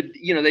really good.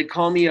 They'd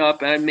call me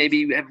up, and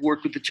maybe have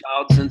worked with the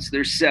child since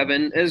they're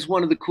 7. As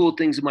one of the cool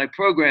things of my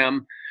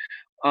program,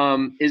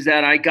 is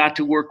that I got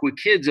to work with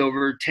kids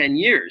over 10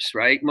 years,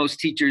 right? Most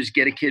teachers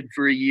get a kid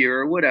for a year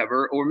or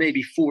whatever, or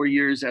maybe 4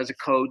 years as a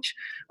coach.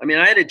 I mean,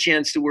 I had a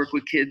chance to work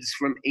with kids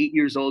from 8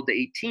 years old to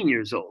 18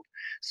 years old.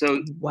 So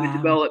we Wow.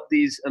 developed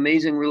these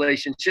amazing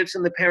relationships,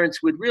 and the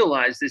parents would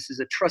realize this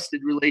is a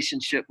trusted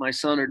relationship my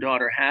son or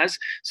daughter has.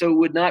 So it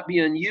would not be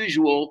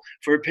unusual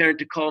for a parent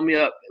to call me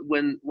up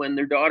when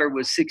their daughter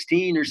was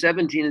 16 or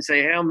 17 and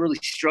say, hey, I'm really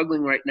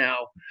struggling right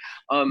now.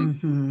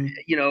 Mm-hmm.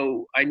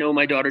 I know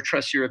my daughter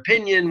trusts your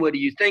opinion. What do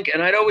you think?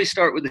 And I'd always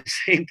start with the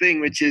same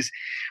thing, which is,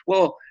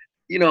 well,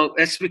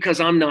 that's because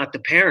I'm not the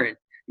parent.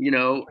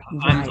 Right.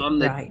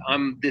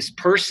 I'm this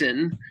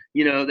person,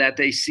 that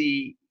they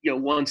see,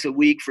 once a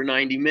week for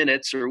 90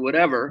 minutes or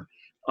whatever.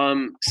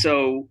 I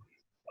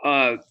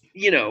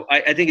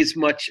think it's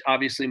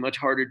obviously much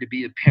harder to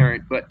be a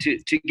parent. But to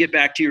get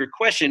back to your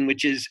question,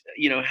 which is,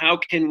 how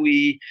can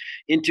we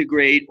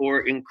integrate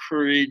or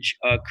encourage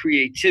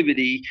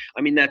creativity?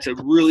 I mean, that's a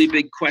really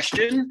big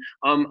question.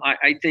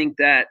 I think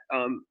that,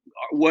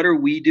 what are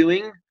we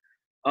doing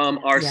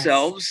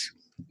ourselves?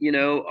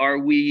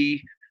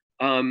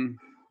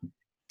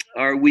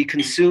 Are we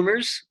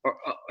consumers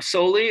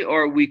solely,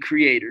 or are we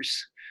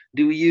creators?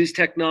 Do we use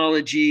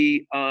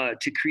technology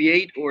to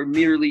create, or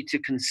merely to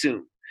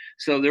consume?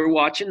 So they're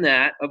watching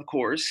that, of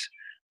course.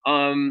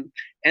 And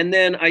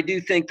then I do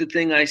think the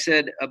thing I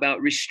said about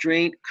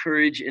restraint,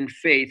 courage, and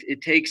faith,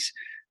 it takes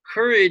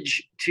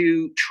courage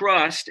to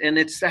trust, and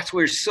that's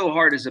where it's so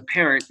hard as a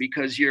parent,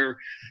 because you're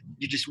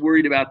just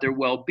worried about their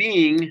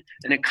well-being,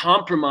 and it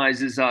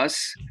compromises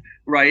us,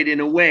 right, in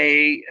a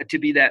way, to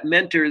be that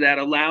mentor that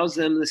allows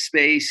them the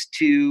space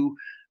to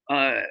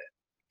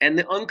and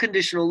the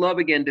unconditional love,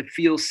 again, to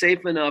feel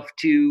safe enough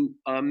to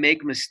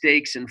make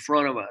mistakes in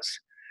front of us.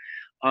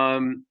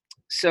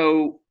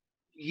 So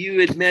you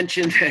had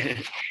mentioned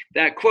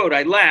that quote.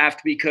 I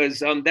laughed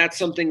because that's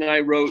something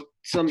I wrote.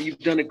 You've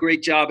done a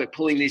great job at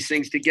pulling these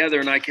things together,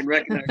 and I can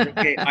recognize,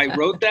 okay, I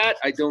wrote that.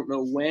 I don't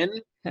know when,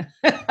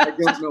 I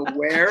don't know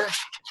where,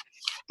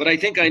 but I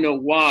think I know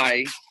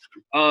why.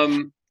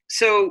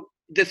 So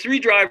the 3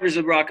 drivers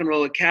of Rock and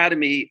Roll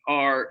Academy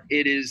are,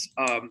 it is,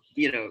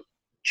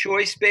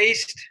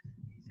 choice-based,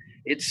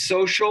 it's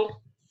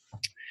social,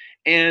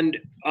 and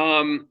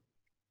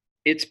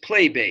it's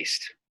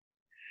play-based.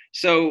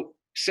 So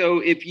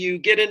if you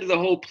get into the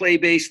whole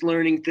play-based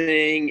learning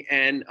thing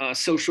and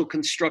social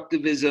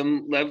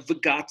constructivism, Lev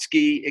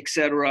Vygotsky,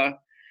 etc.,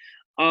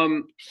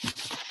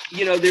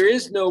 there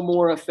is no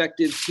more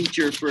effective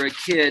teacher for a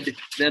kid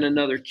than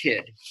another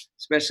kid,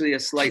 especially a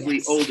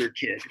slightly older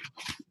kid.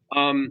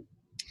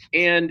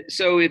 And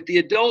so if the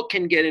adult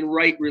can get in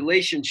right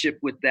relationship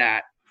with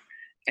that,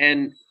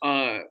 and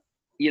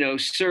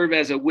serve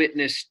as a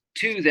witness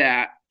to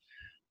that,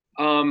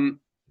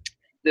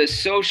 the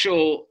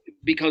social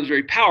becomes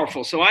very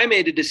powerful. So I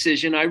made a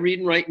decision. I read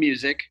and write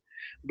music,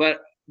 but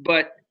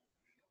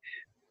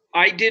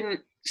I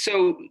didn't.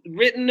 So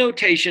written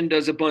notation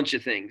does a bunch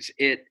of things.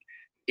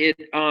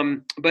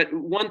 But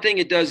one thing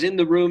it does in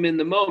the room, in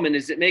the moment,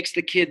 is it makes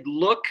the kid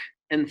look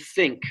and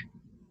think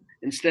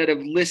instead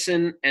of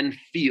listen and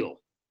feel.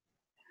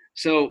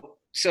 So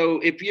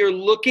if you're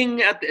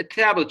looking at the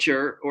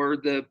tablature or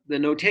the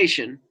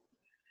notation,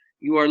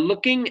 you are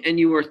looking and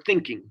you are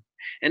thinking.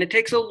 And it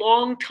takes a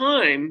long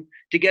time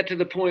to get to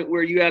the point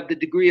where you have the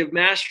degree of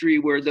mastery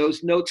where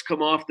those notes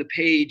come off the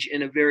page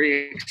in a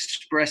very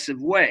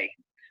expressive way.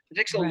 It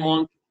takes a Right.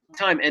 long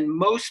time. And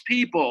most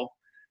people,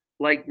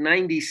 like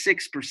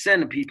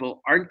 96% of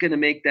people, aren't going to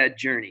make that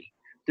journey.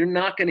 They're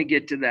not going to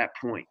get to that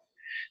point.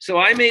 So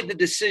I made the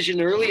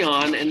decision early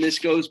on, and this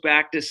goes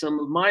back to some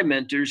of my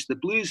mentors, the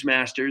blues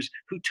masters,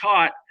 who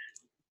taught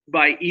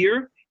by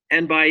ear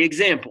and by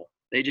example.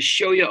 They just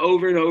show you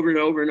over and over and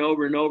over and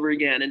over and over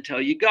again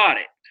until you got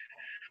it.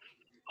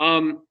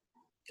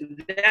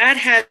 That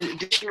had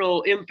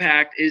additional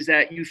impact is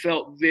that you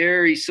felt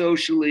very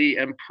socially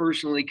and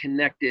personally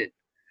connected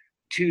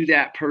to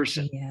that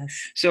person.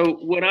 Yes. So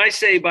when I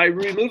say by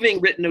removing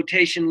written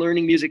notation,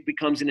 learning music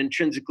becomes an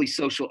intrinsically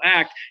social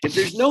act, if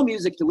there's no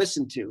music to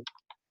listen to,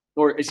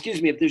 or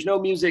excuse me, if there's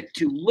no music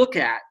to look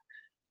at,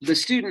 the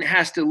student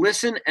has to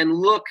listen and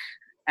look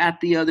at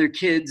the other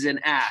kids and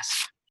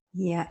ask.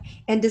 Yeah.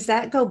 And does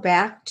that go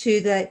back to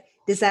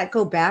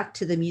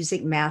the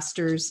music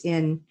masters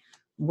in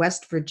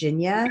West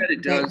Virginia I bet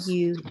it that does.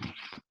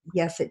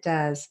 yes, it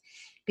does.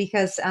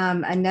 Because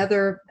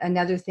another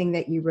thing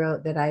that you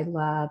wrote that I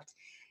loved,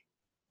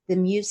 the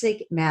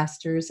music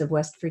masters of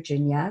West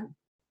Virginia,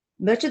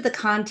 much of the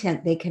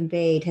content they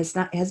conveyed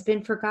has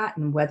been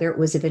forgotten, whether it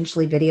was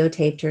eventually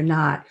videotaped or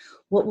not.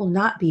 What will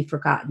not be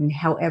forgotten,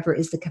 however,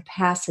 is the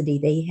capacity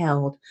they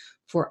held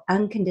for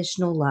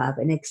unconditional love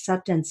and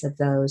acceptance of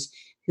those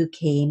who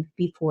came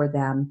before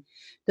them,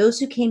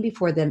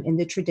 in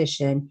the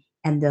tradition,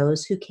 and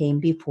those who came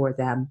before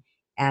them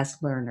as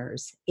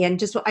learners.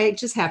 And I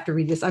just have to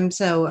read this.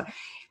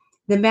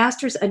 The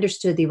masters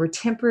understood they were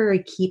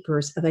temporary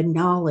keepers of a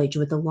knowledge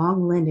with a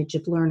long lineage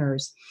of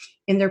learners.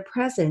 In their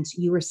presence,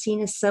 you were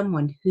seen as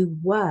someone who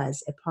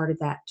was a part of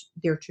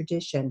their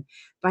tradition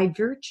by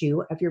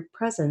virtue of your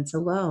presence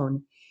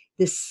alone.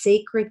 This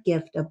sacred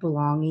gift of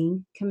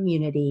belonging,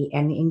 community,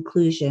 and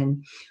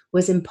inclusion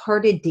was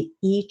imparted to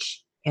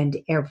each and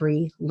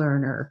every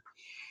learner.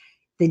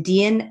 The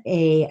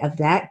DNA of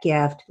that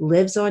gift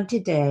lives on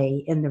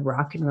today in the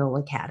Rock and Roll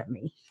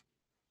Academy.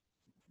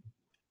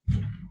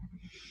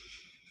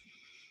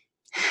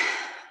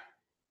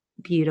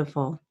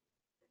 Beautiful.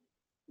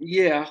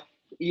 Yeah,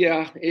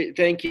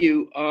 thank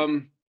you.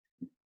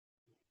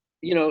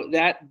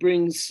 That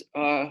brings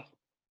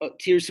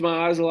tears to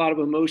my eyes, a lot of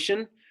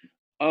emotion.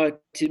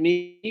 To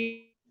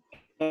me,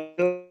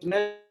 those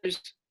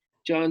mentors,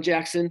 John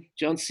Jackson,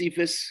 John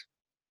Cephas,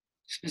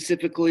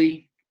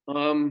 specifically,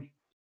 for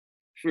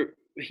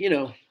I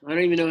don't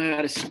even know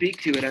how to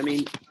speak to it. I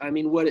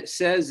mean, what it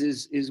says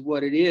is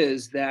what it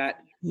is. That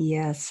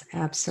Yes, so the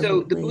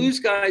absolutely. blues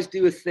guys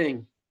do a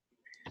thing.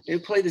 They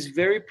play this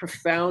very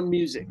profound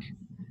music,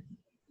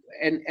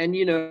 and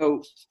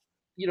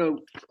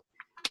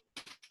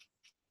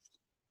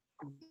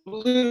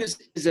blues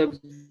is a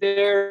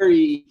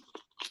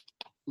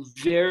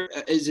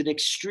is an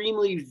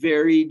extremely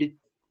varied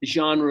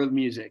genre of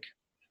music.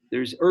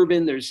 There's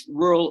urban, there's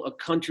rural, a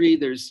country,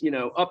 there's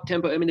up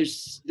tempo. I mean,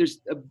 there's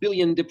a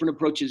billion different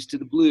approaches to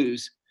the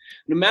blues.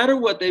 No matter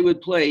what they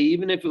would play,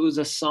 even if it was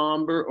a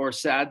somber or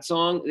sad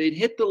song, they'd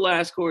hit the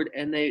last chord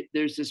and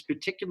there's this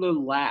particular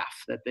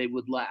laugh that they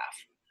would laugh,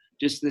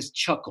 just this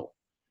chuckle.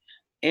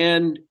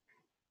 And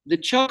the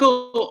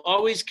chuckle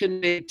always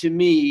conveyed to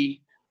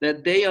me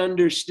that they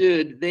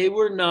understood they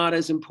were not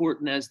as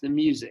important as the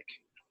music.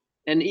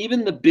 And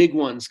even the big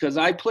ones, because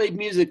I played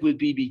music with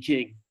B.B.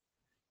 King.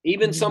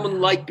 Even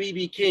someone like Wow.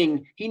 B.B.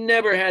 King, he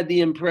never had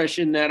the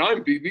impression that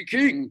I'm B.B.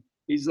 King.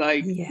 He's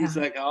like, Yeah.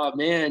 oh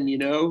man,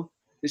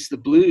 it's the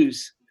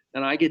blues,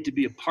 and I get to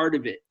be a part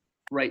of it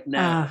right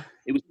now. Ah,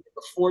 It was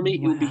before me,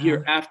 it will be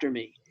here wow. after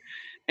me.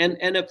 And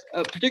a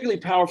particularly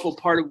powerful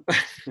part of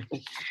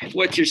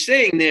what you're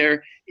saying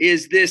there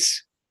is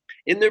this: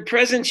 in their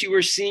presence, you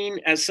were seen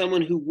as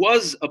someone who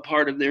was a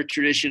part of their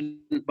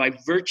tradition by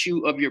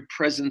virtue of your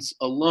presence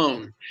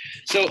alone.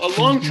 So a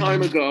long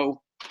time Mhm.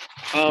 ago,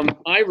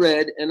 I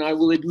read, and I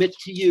will admit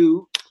to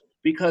you,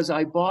 because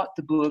I bought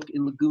the book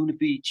in Laguna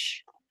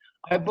Beach.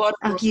 I bought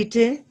a Oh, book you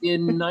did?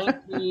 in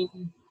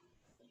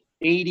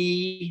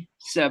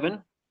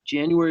 1987,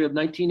 January of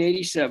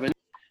 1987.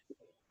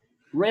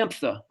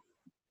 Ramtha.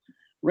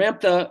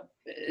 Ramtha,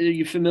 are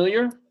you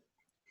familiar?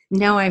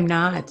 No, I'm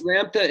not.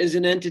 Ramtha is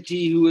an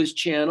entity who is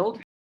channeled,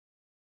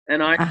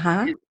 and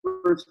Uh-huh. his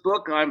first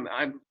book. I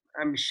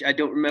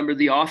don't remember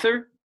the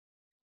author,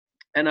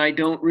 and I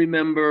don't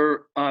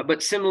remember,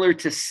 but similar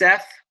to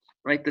Seth,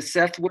 right? The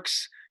Seth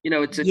works.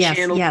 It's a Yes,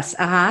 channel. yes.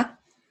 Uh-huh.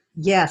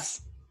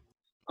 Yes.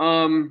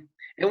 And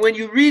when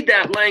you read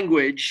that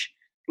language,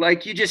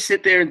 like you just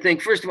sit there and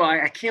think, first of all,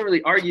 I can't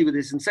really argue with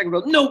this, and second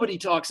of all, nobody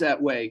talks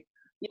that way.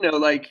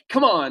 Like,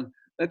 come on,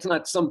 that's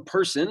not some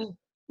person,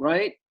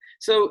 right?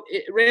 So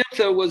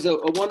Ramtha was a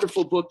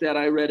wonderful book that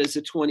I read as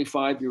a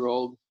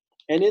 25-year-old.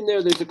 And in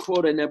there's a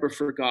quote I never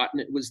forgotten.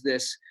 It was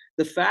this: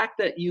 the fact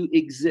that you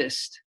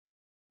exist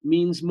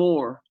means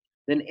more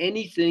than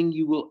anything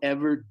you will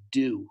ever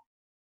do.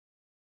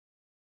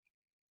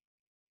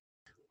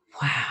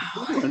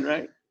 Wow. Good one,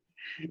 right?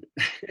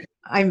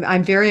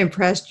 I'm very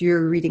impressed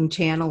you're reading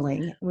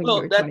channeling when Well,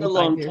 you're that's a 25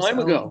 long years time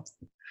old. ago.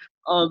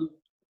 Um,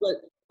 but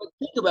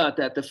think about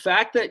that. The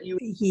fact that you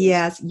exist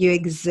Yes, you means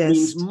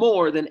exist.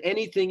 more than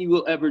anything you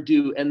will ever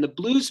do. And the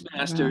Blues Right.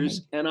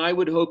 Masters, and I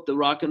would hope the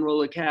Rock and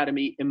Roll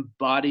Academy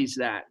embodies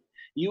that.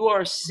 You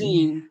are Yeah.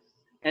 seen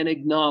and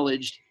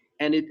acknowledged,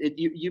 and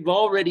you've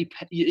already,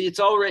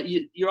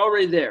 you're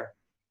already there.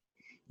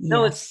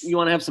 Now Yes. you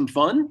want to have some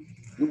fun?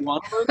 You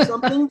want to learn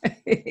something?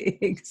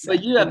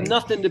 But you have Exactly.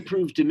 nothing to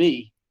prove to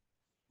me.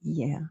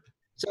 Yeah.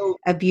 So,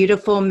 A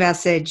beautiful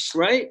message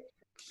right?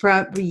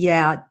 from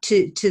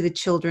to the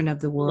children of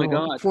the Oh my world,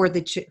 God. for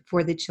the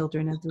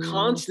children of the world.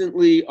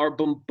 Constantly are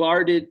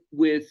bombarded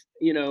with,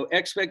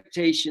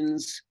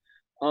 expectations,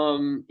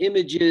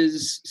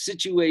 images,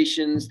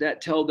 situations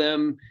that tell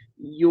them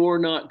you're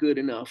not good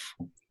enough.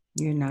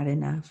 You're not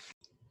enough.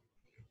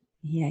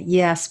 Yeah.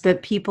 Yes,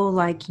 but people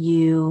like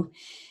you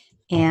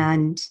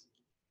and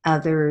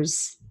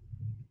others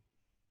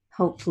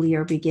hopefully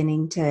are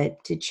beginning to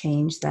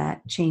change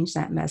that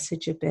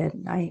message a bit.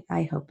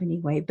 I hope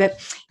anyway. But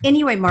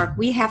anyway, Mark,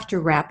 we have to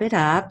wrap it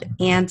up,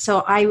 and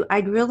so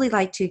I'd really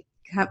like to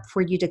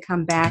for you to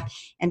come back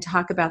and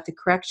talk about the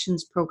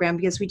corrections program,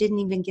 because we didn't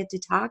even get to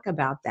talk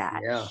about that.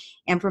 Yeah.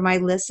 And for my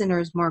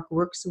listeners, Mark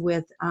works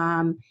with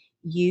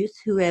youth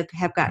who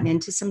have gotten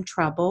into some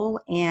trouble,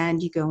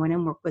 and you go in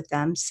and work with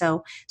them.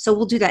 So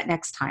we'll do that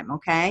next time,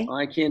 okay?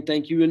 I can't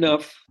thank you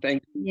enough.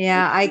 Thank you.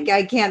 Yeah,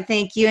 I can't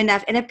thank you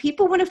enough. And if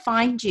people want to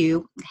find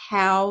you,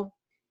 how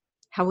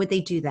would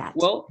they do that?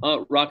 Well,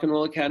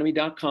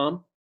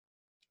 rockandrollacademy.com.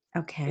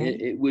 Okay.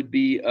 It would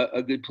be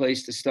a good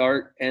place to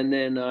start. And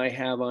then I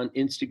have on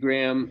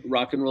Instagram,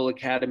 Rock and Roll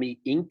Academy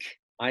Inc.,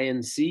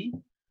 INC,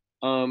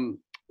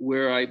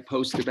 where I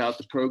post about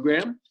the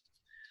program.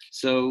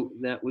 So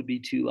that would be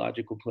two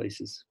logical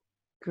places.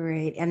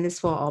 Great. And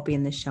this will all be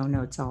in the show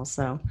notes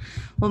also.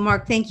 Well,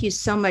 Mark, thank you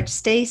so much.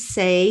 Stay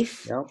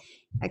safe. Yep.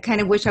 I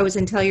kind of wish I was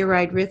in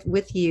Telluride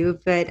with you,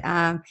 but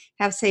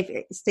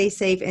stay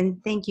safe.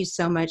 And thank you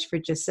so much for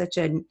just such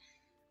an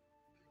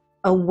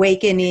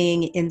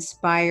awakening,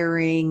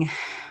 inspiring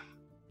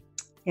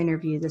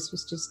interview. This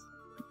was just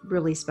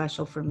really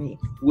special for me.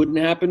 Wouldn't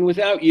happen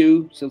without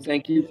you. So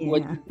thank you for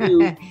what you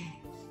do.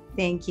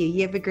 Thank you.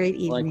 You have a great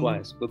evening.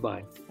 Likewise.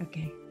 Bye-bye.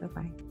 Okay.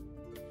 Bye-bye.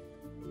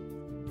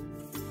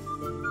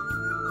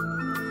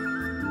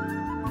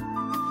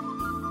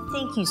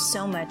 Thank you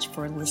so much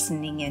for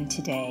listening in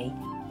today.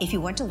 If you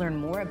want to learn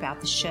more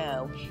about the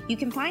show, you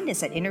can find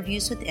us at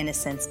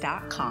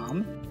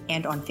interviewswithinnocence.com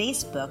and on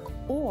Facebook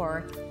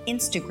or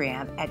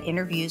Instagram at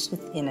Interviews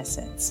with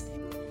Innocence.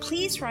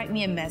 Please write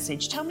me a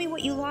message, tell me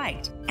what you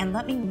liked, and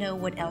let me know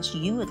what else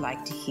you would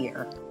like to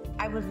hear.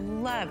 I would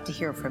love to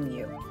hear from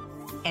you.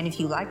 And if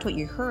you liked what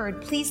you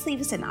heard, please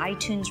leave us an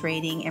iTunes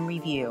rating and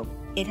review.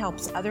 It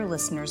helps other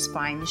listeners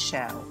find the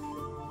show.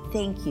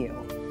 Thank you.